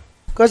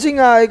 Kasi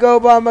nga,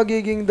 ikaw ba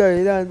magiging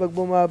dahilan pag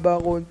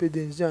bumaba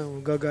confidence niya?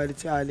 Gagalit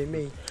si Ali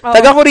May.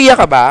 Taga-Korea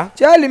ka ba?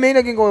 Si Ali May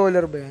naging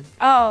caller ba yan?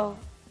 Oo.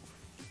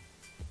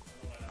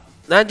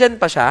 Nandyan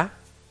pa siya?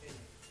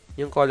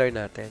 Yung caller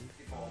natin.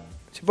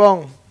 Si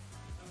Pong.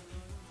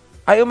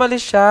 Ay,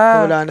 umalis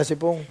siya. Wala na si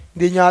Pong.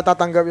 Hindi niya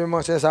tatanggap yung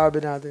mga sinasabi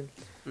natin.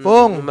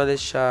 Pong.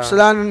 Umalis siya.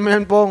 Kasalanan mo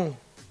yan, Pong.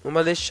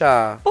 Umalis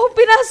siya. Pong,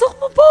 pinasok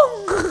mo, Pong.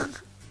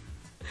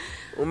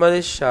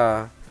 Umalis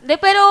siya. De,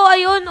 pero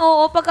ayun,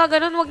 pagka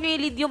ganun, wag niyo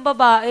i-lead yung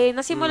babae.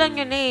 Nasimulan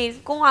yun eh.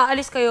 Kung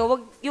aalis kayo,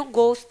 wag yung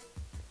ghost.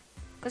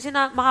 Kasi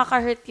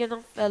makaka-hurt yun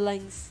ng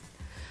felines.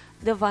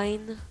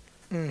 Divine.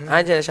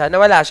 Andiyan siya.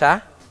 Nawala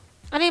siya?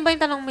 Ano yung ba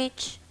yung tanong,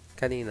 Mitch?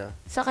 Kanina.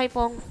 Sa kay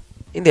Pong.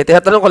 Hindi,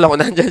 tinatanong ko lang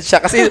kung nandyan siya.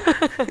 Kasi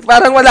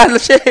parang wala na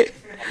siya eh.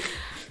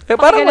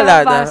 Parang wala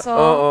na.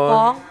 Oo.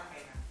 Pong?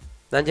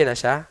 Nandyan na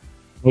siya?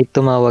 May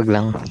tumawag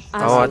lang.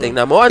 Oo,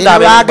 tingnan mo. Ang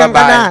dami mong Tinawagan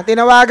ka na. babae.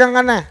 Tinawagan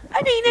ka na.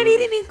 Ano yung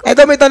naririnig ko?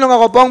 Eto, may tanong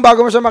ako, Pong,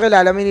 bago mo siya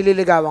makilala, may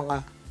nililigawan ka.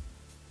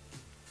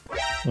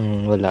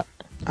 Wala.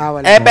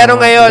 Wala. Pero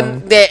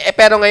ngayon,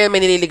 pero ngayon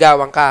may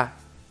nililigawan ka.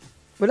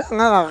 Wala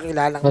nga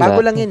kakakilala. Wala. Bago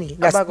lang yun eh.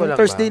 bago lang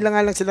Thursday ba? lang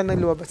nga lang sila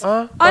naglumabas.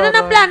 Ano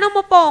na plano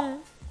mo, Pong?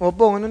 O,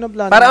 Pong, ano na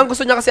plano? Parang ang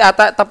gusto niya kasi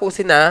ata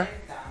tapusin na.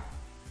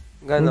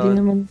 Hindi Ganon.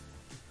 naman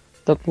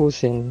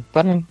tapusin.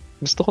 Parang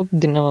gusto ko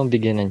din naman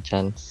bigyan ng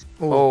chance.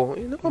 Oo,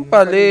 yun naman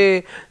pala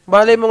eh.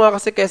 Balay mo nga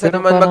kasi kesa Pero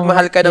naman parang,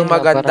 magmahal ka ng yun nga,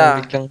 maganda.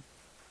 parang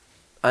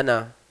Ano?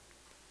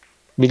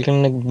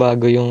 biglang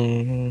nagbago yung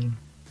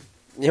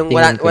Yung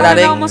Tingin ko. wala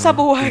na Plano yung, mo sa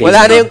buhay.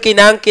 wala na yung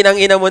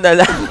kinang-ina mo na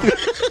lang.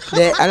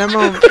 Hindi, alam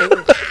mo,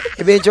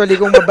 eventually,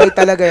 kung mabait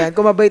talaga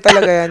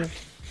yan,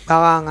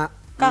 baka nga,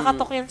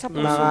 Kakatok yan sa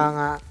puso. baka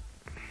nga,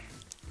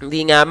 Hindi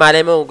nga,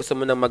 malay mo, gusto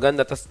mo ng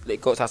maganda, tapos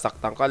ikaw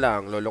sasaktan ka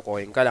lang,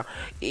 lolokohin ka lang,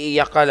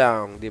 iiyak ka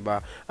lang, di ba?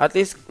 At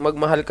least,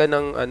 magmahal ka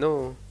ng,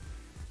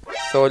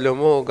 solo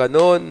mo,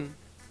 ganun.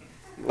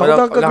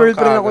 Ako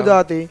nagka-girlfriend ako kaagaw.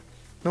 dati,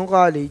 nung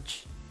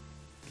college,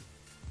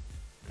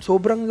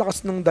 sobrang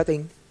lakas ng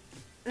dating.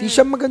 Di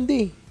siya maganda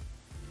eh.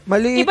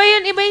 Maliit, Iba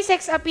yung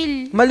sex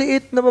appeal.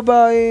 maliit na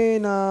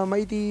babae na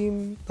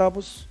maitim,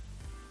 tapos,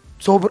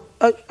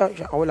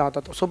 wala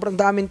tato. Sobrang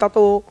daming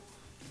tato.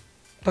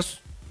 Tapos,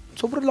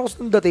 sobrang lakas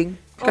ng dating.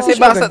 Kasi Hindi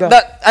siya baka, maganda.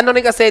 ano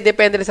rin kasi,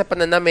 depende rin sa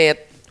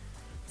pananamit,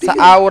 sa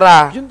Sige.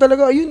 aura. Yun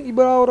talaga, yun,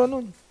 iba aura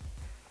nun.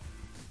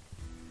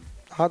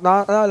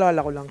 Naalala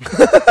ko lang.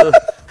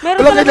 Meron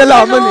Walang talaga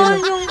kinalaman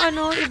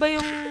iba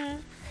yung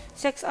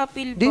sex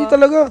appeal ba? Di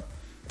talaga.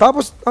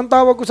 Tapos, ang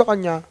tawag ko sa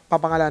kanya,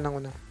 papangalanan ko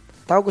na.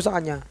 Tawag ko sa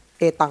kanya,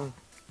 Etang.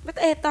 Ba't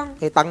etang?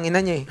 Etang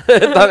ina niya eh.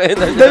 Tangin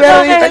na. Hindi,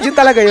 pero yun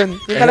talaga yun.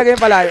 Yun talaga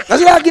yung palayo.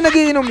 Kasi lagi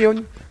nagiinom yun.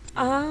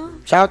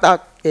 Shout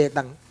out,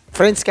 Etang.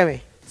 Friends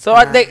kami. So,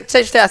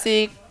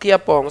 si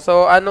Kia Pong,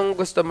 so, anong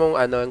gusto mong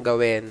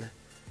gawin?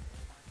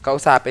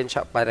 Kausapin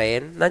siya pa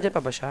rin? Nandiyan pa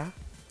ba siya?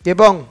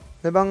 Kibong,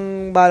 ano bang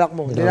balak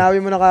mo?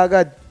 Linawin mo na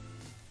kaagad.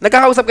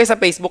 Nagkakausap kayo sa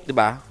Facebook, di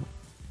ba?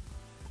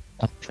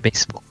 sa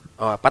Facebook.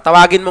 Oh,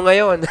 patawagin mo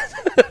ngayon.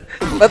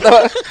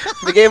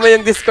 Bigay mo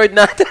yung Discord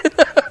natin.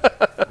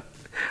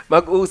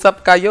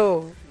 Mag-usap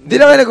kayo.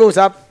 Di na kayo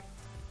nag-uusap?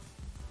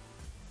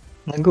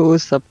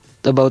 Nag-uusap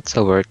about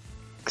sa work.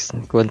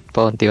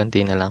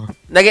 Paunti-unti na lang.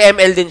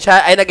 Nag-ML din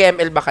siya? Ay,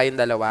 nag-ML ba kayong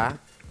dalawa?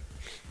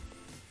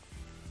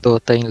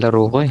 Dota yung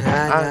laro ko eh.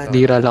 Yan.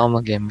 Bira lang ako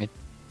mag-ML.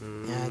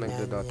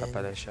 Nagdodota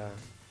pala siya.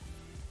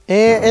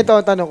 Eto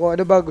ang tanong ko,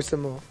 ano ba gusto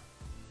mo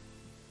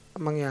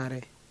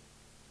mangyari?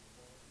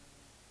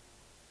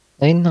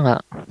 Ayun na nga,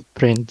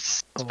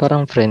 friends.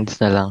 Parang friends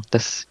na lang.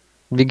 Tapos,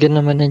 bigyan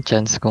naman ng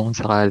chance kung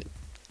sakali.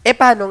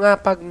 Paano nga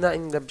pag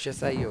na-inlove siya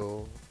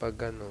sa'yo? Pag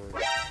gano'n.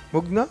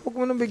 Huwag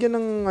mo nang bigyan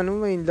ng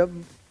may love.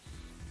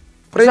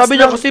 Sabi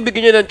niya kasi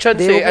bigyan niya ng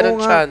chance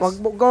Anong chance?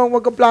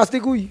 Wag ka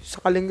plastic, uy.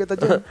 Sakaling kita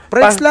dyan.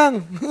 Friends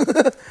lang.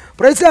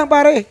 Friends lang,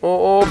 pare.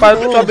 Oo,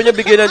 paano sabi niya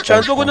bigyan ng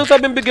chance? Huwag ko nang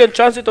sabihin bigyan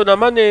chance. Ito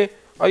naman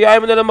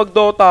ayayin mo na lang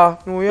mag-Dota.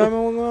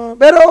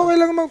 Pero okay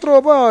lang mang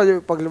tropa.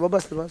 Pag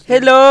lumabas.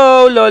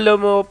 Hello, lolo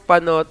mo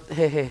panot.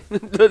 Hehe.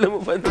 Lolo mo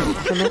panot.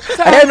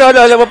 Ayan,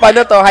 lolo mo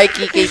panot. Hi,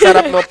 Kiki.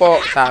 Sarap mo po.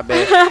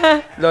 Sabi.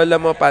 Lolo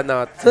mo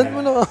panot. Saan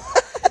mo na?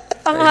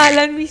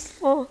 Pangalan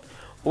mismo.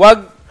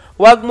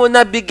 Wag mo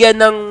na bigyan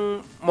ng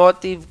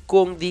motive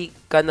kung di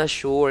ka na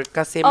sure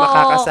kasi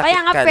makakasakit kaya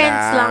nga ka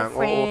friends lang, Oo.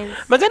 friends.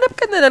 Maghanap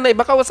ka na lang na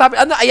iba kausapin.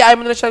 Ayayin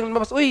mo na lang siyang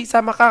lumabas. Uy,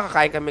 sama ka,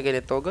 kakain kami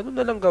ganito. Ganun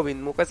na lang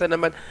gawin mo kasi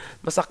naman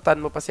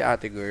masaktan mo pa si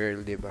ate girl,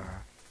 di ba?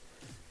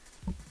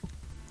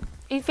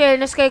 In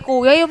fairness kay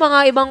kuya, yung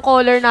mga ibang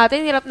caller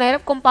natin, hirap na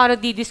hirap kung paano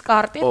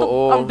di-discarte.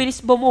 Oo. Ang bilis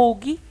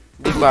bumugi.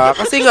 Di ba?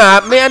 Kasi nga,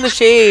 may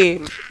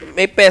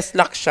may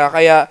peslock siya,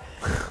 kaya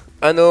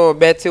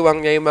betsiwang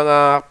niya yung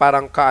mga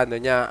parang kaano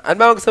niya. Ano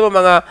ba gusto mo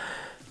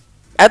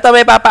eto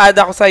may papaad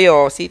ako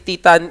sa'yo, si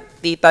tita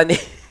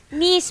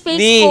Ni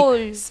Space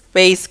Call.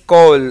 Space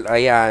Call,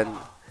 ayan.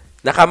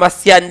 Nakamas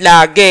yan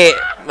lagi.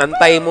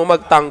 Antay mo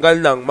magtanggal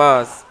ng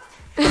mas.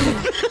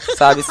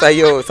 Sabi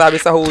sa'yo,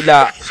 sabi sa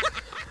hula.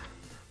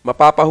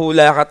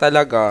 Mapapahula ka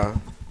talaga.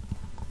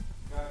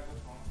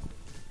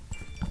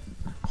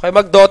 Okay,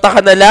 mag-Dota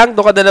ka na lang.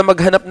 Doon ka na lang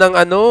maghanap ng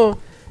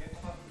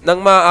ng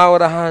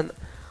maaurahan.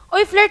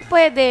 Uy, flirt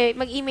pwede.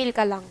 Mag-email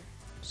ka lang.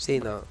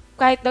 Sino?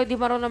 Kahit daw di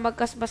marunong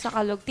magkasba sa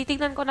kalog.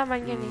 Titignan ko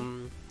naman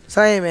yun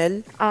Sa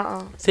ML? Oo.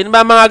 Sino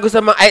ba mga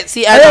gusto mo?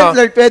 Si Ayun,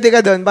 Lord, pwede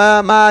ka doon.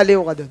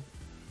 Maaliw ka doon.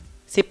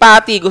 Si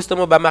Patty, gusto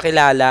mo ba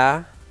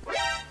makilala?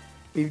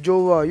 If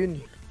jowa, yun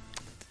eh.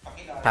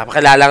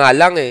 Papakilala nga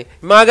lang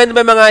Mga ganun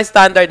ba mga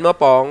standard mo,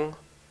 Pong?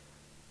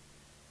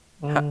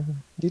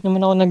 Di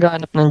naman ako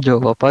naghahanap ng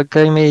jowa.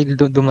 Pagka may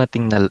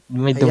dumating na,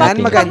 may Ayan,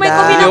 dumating. maganda. Pag may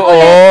kuminang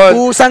Yun.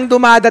 Pusang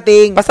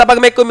dumadating. Basta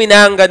pag may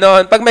kuminang,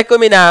 ganon. Pag may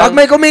kuminang. Pag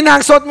may kuminang,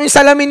 suot mo yung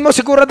salamin mo,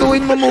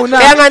 siguraduhin mo muna.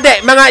 Kaya nga, hindi.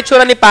 Mga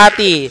itsura ni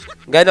Patty.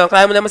 Ganon.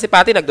 Kaya mo naman si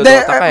Patty,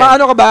 nagdodota ka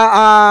Ano ka ba?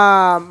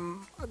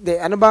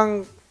 ano bang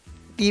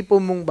tipo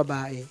mong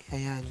babae?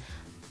 Ayan.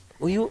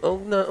 Uy,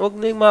 wag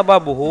na yung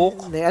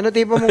mababuhok. Hindi, ano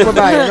tipo mong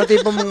babae? Ano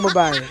tipo mong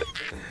babae?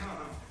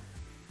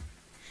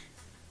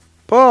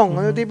 Pong,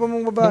 ano tipo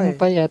mong babae? Yung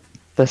payat.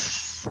 Tas,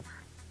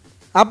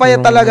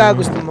 Payat talaga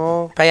gusto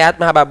mo. Payat,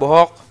 mahaba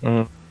buhok.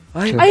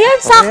 Ay, Ayan,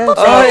 sakto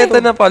to. oh, ito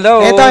na pala.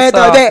 Oh, Ito.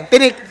 Hindi,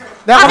 pinik.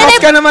 Nakamas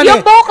ka naman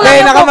yung buhok lang,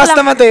 yung nakamas buhok lang.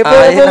 naman to eh.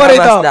 Buko ka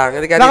rito.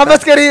 Nakamas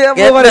Nakamas ka rin.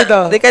 Buko ka rito.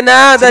 Hindi ka na.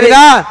 Sige Dali.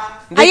 na.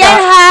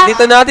 Ayan, ha?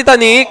 Dito na, Tita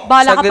Nick.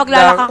 Bala ka Saglit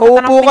paglalakang lang.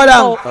 Uupo ka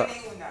lang.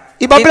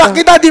 Iba-block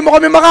kita, di mo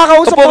kami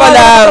makakausap. Upo ka wala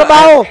lang. kang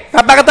trabaho.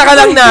 Papakita ka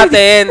lang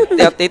natin.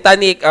 Tita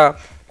Nick,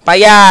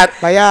 payat.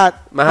 Payat.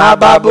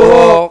 Mahaba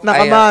buhok.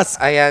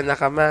 Nakamas. Ayan,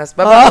 nakamas.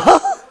 Baba.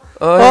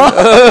 Oh.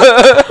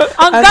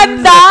 Ang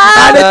ganda!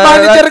 Talent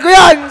manager ko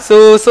yan.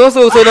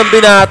 Suso ng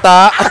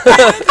binata.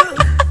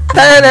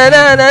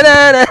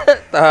 Tananana.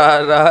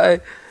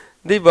 Taray.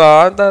 Di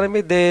ba? Taray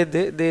may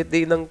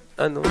dede ng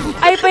ano.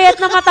 Ay, payat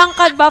na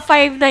matangkad ba?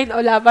 5'9" o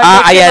laban?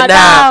 Ayan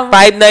na.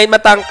 5'9"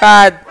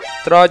 matangkad.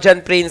 Trojan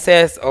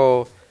Princess.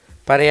 Oh,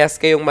 parehas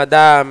kayong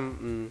madam.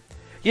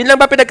 Yun lang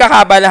ba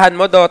pinagkakabalahan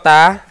mo,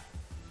 Dota?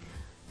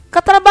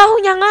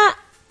 Katrabaho niya nga.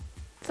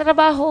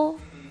 Trabaho.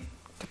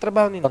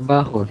 Katrabaho nila.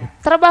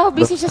 Trabaho,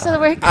 busy siya sa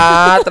work.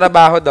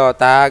 Trabaho,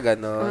 Dota.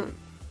 Ganon.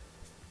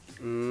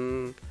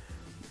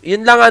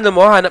 Yun lang ano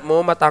mo, hanap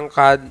mo,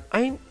 matangkad.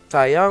 Ay,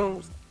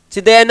 sayang. Si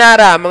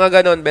Dayanara,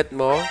 mga ganon, bet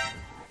mo?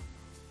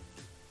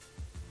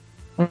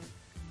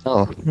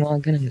 Oo, mga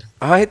ganun lang.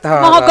 Ay,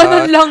 tara. Mga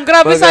ganun lang.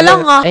 Grabe sa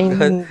lang, ah. Ay,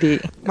 hindi.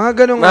 Mga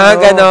ganun Mga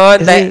ganon.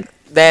 Kasi-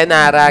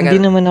 Dayanara. Hindi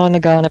naman ako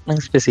naghahanap ng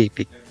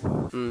specific.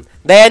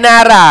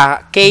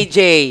 Dayanara, KJ.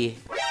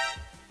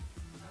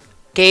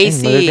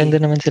 Casey. Magaganda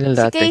naman sila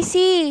lahat.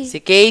 Casey. Si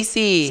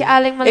Casey. Si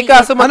Aling Maliit.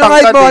 Kaso Anong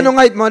height matangkad mo? eh. Anong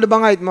height mo? Ano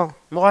bang height mo?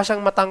 Mukha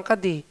siyang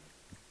matangkad eh.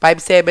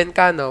 5'7"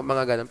 ka, no?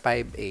 Mga ganun,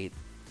 5'8".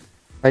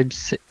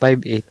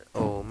 5'8".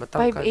 Oh,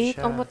 matangkad 5'8",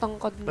 siya. ang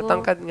matangkad mo.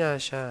 Matangkad nga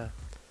siya.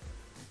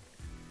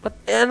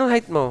 Anong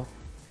height mo?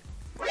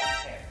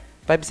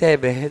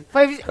 5'7"?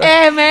 5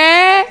 eme.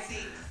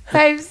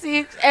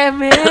 5'6"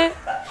 eme.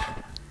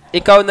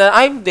 Ikaw na,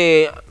 ay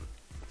hindi.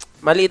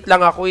 Maliit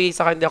lang ako eh.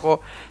 Saka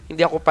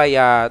hindi ako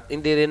payat.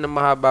 Hindi rin ang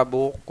mahaba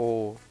buhok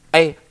ko.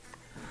 Ay,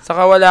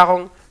 saka wala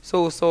akong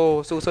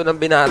suso ng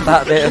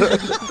binata. Meron.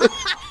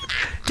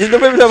 Yun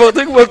naman yung labang ito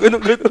yung mga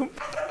ganun-ganun.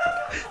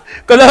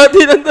 Kalahati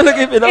lang talaga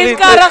yung pinakita. In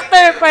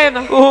character pa yun.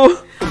 Oo.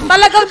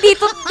 Talagang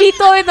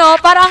dito, no?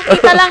 Parang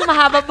kita lang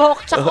mahaba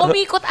buhok. Tsaka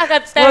umikot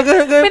agad, Steph.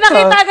 Magaganda.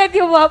 Pinakita agad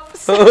yung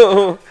waps.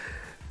 Oo.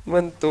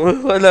 Manto,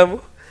 alam mo.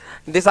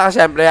 Hindi, saka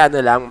syempre, ano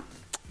lang,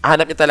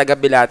 hanap niya talaga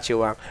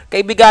bilachiwang.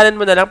 Kaibiganan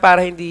mo na lang para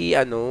hindi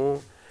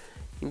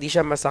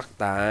siya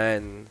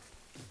masaktan.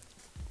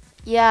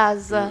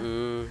 Yes.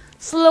 Mm.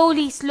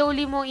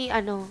 Slowly mo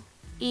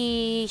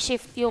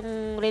i-shift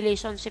yung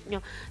relationship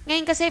nyo.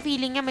 Ngayon kasi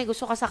feeling niya may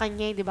gusto ka sa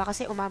kanya, di ba?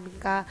 Kasi umamin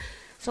ka.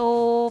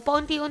 So,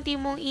 paunti-unti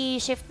mong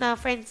i-shift na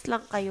friends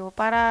lang kayo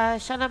para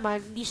siya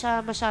naman, hindi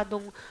siya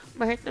masyadong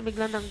ma-hurt na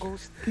biglang ng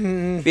ghost.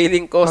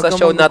 Feeling ko sa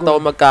show na to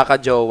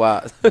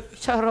magkakajowa.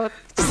 Charot.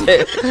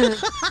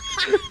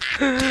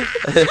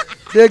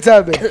 Sino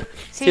nagsabi?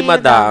 Si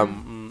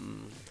Madam.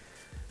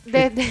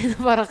 Dede,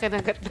 parang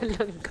kinagat na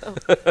lang ka.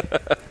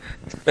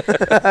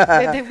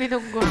 Dede,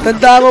 binunggo.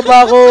 Tanda mo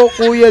ba ako,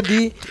 Kuya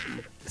D?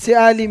 Si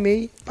Ali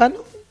May?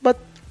 Paano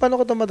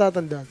ko ito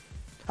matatandaan?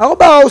 Ako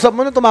ba kausap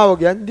mo nung tumawag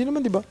yan? Hindi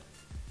naman, di ba?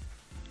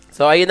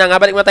 So, ayun na nga.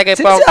 Balik mo tayo kay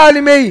Sino Pong. si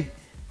Ali May?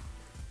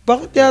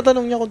 Bakit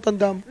tinatanong niya kung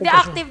tanda mo? Hindi,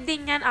 active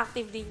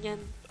din yan.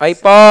 Ay,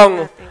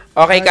 Pong.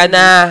 Okay ka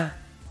na.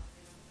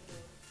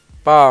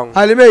 Pong.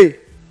 Ali May,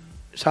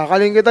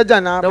 sakaling kita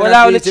dyan, ha?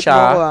 Nawala ulit Pinag-iisip siya.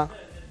 mo ako, ha?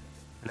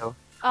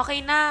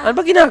 Okay na. Ano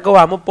ba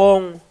ginagawa mo,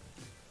 Pong?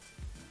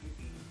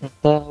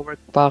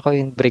 Work pa ako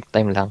in break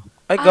time lang.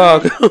 Ay,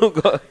 gago.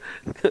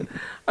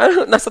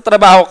 Ano, nasa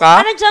trabaho ka?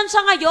 Dyan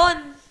siya ngayon?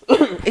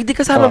 Eh, di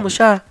kasama mo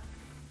siya.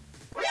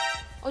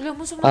 Alam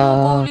mo, sumunod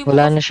mo.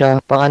 Wala na siya.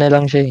 Pang ano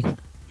lang siya eh.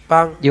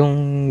 Pang. Yung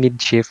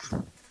mid-shift.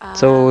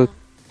 So,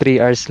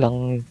 3 hours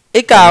lang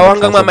Ikaw,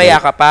 hanggang mamaya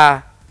ka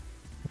pa.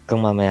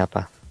 hanggang mamaya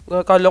pa.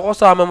 Akala ko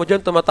sama mo dyan,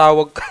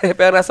 tumatawag ka.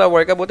 Pero nasa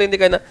work ka. Buti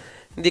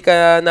hindi ka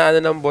na ano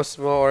ng boss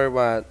mo or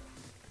what.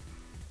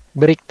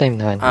 Break time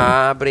naman.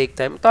 Break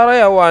time.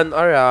 Taray, 1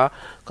 hour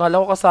Akala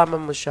ko kasama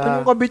mo siya.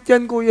 Anong kabit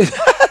yan, Kuya?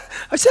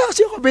 Siya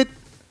yung kabit.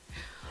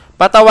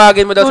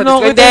 Patawagin mo daw sa No,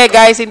 Discord. Hindi,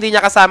 guys, hindi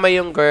niya kasama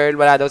yung girl.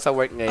 Wala daw sa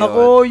work ngayon.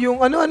 Ako yung,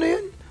 ano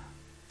yun?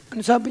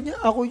 Ano sabi niya?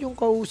 Ako yung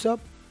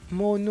kausap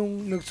mo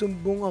nung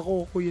nagsumbong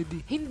ako, Kuya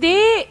D.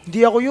 Hindi. Hindi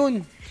ako yun.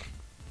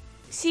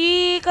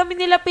 Kami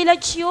nila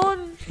Pilaj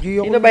yun.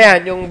 Hindi ako Sino ba yan?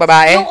 Yung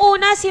babae? Yung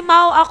una, si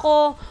Mau,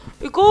 ako.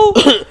 Ikaw,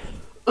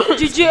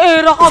 Gigi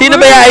Era ka. Sino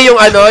ba yan? Yung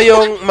ano?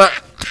 Yung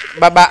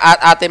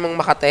ate mong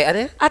Makate? Ano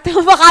yan? Ate mo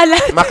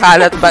makalat.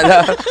 Makalat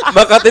pala.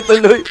 Makate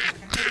tuloy.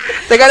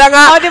 Teka lang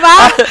nga. O, di ba?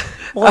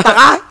 Mukha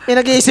ka?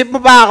 Pinag-iisip mo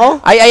ba ako?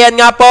 Ay, ayan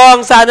nga, Pong.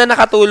 Sana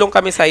nakatulong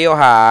kami sa'yo,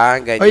 ha?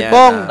 Ganyan. Oy,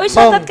 Pong. ha? Uy,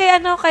 shoutout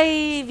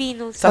kay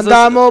Venus. Sa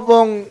Tanda mo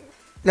pong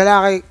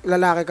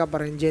lalaki ka pa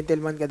rin,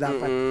 gentleman ka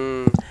dapat.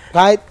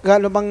 Kahit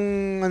ano bang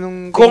anong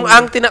Kung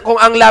ang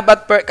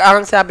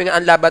ang sabi nga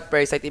ang love at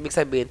first sight, ibig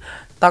sabihin,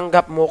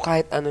 tanggap mo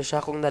kahit ano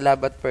siya kung na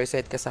love at first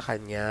sight ka sa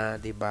kanya,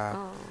 'di ba?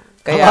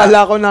 Kaya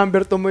akala ko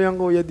number 2 mo yan,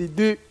 Kuya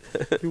Didi.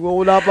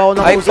 Wala pa ako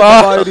Ay, nakusap Pong.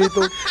 na bahay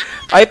dito.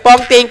 Ay,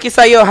 Pong, thank you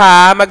sa'yo,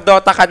 ha.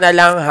 Magdota ka na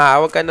lang,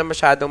 ha. Huwag ka na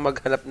masyadong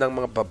maghanap ng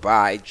mga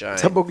babae dyan.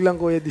 Sabog lang,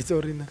 Kuya Didi.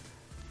 Sorry na.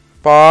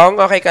 Pong,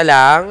 okay ka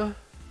lang?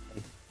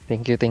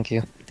 Thank you.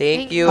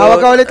 Thank you. Hawag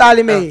ka ulit,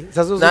 Ali May.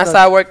 Sa susunod.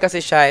 Nasa work kasi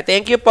siya.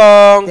 Thank you,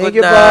 Pong. Thank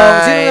Good you, night. Pong.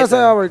 Sino nasa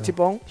work? Si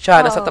Pong?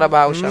 Siya, nasa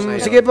trabaho siya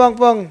ngayon. Sige, Pong.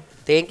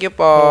 Thank you,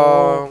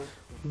 Pong.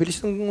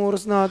 Bilis ng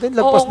oras natin.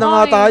 Lagpas na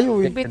nga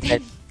tayo, eh.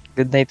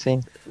 Good night sa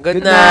inyo.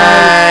 Good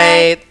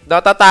night.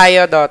 Dota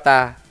tayo,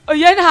 Dota. O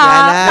yan ha.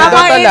 Yan na. Tama,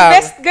 Dota lang.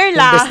 invest girl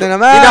ha. Invest na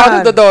naman. Hindi na ako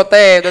nagdodota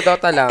eh.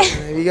 Dodota lang.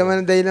 Bigyan mo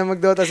ng day na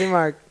magdota si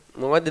Mark.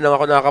 Mga, di naman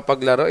ako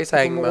nakakapaglaro.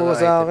 Isayang Kumukuha mga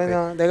sa item akin, eh.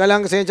 ha. Teka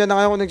lang, sensya na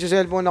kayo kung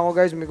nagsiselfone ako,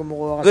 guys. May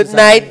kumukuha kasi Good sa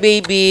night, akin.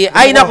 baby.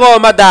 Ay, nako,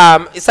 madam.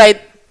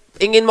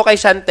 Ingin mo kay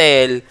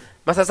Chantel.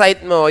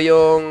 Masasite mo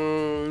yung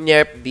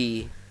Nerf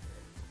B.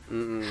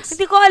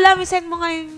 Hindi ko alam, isend mo nga yung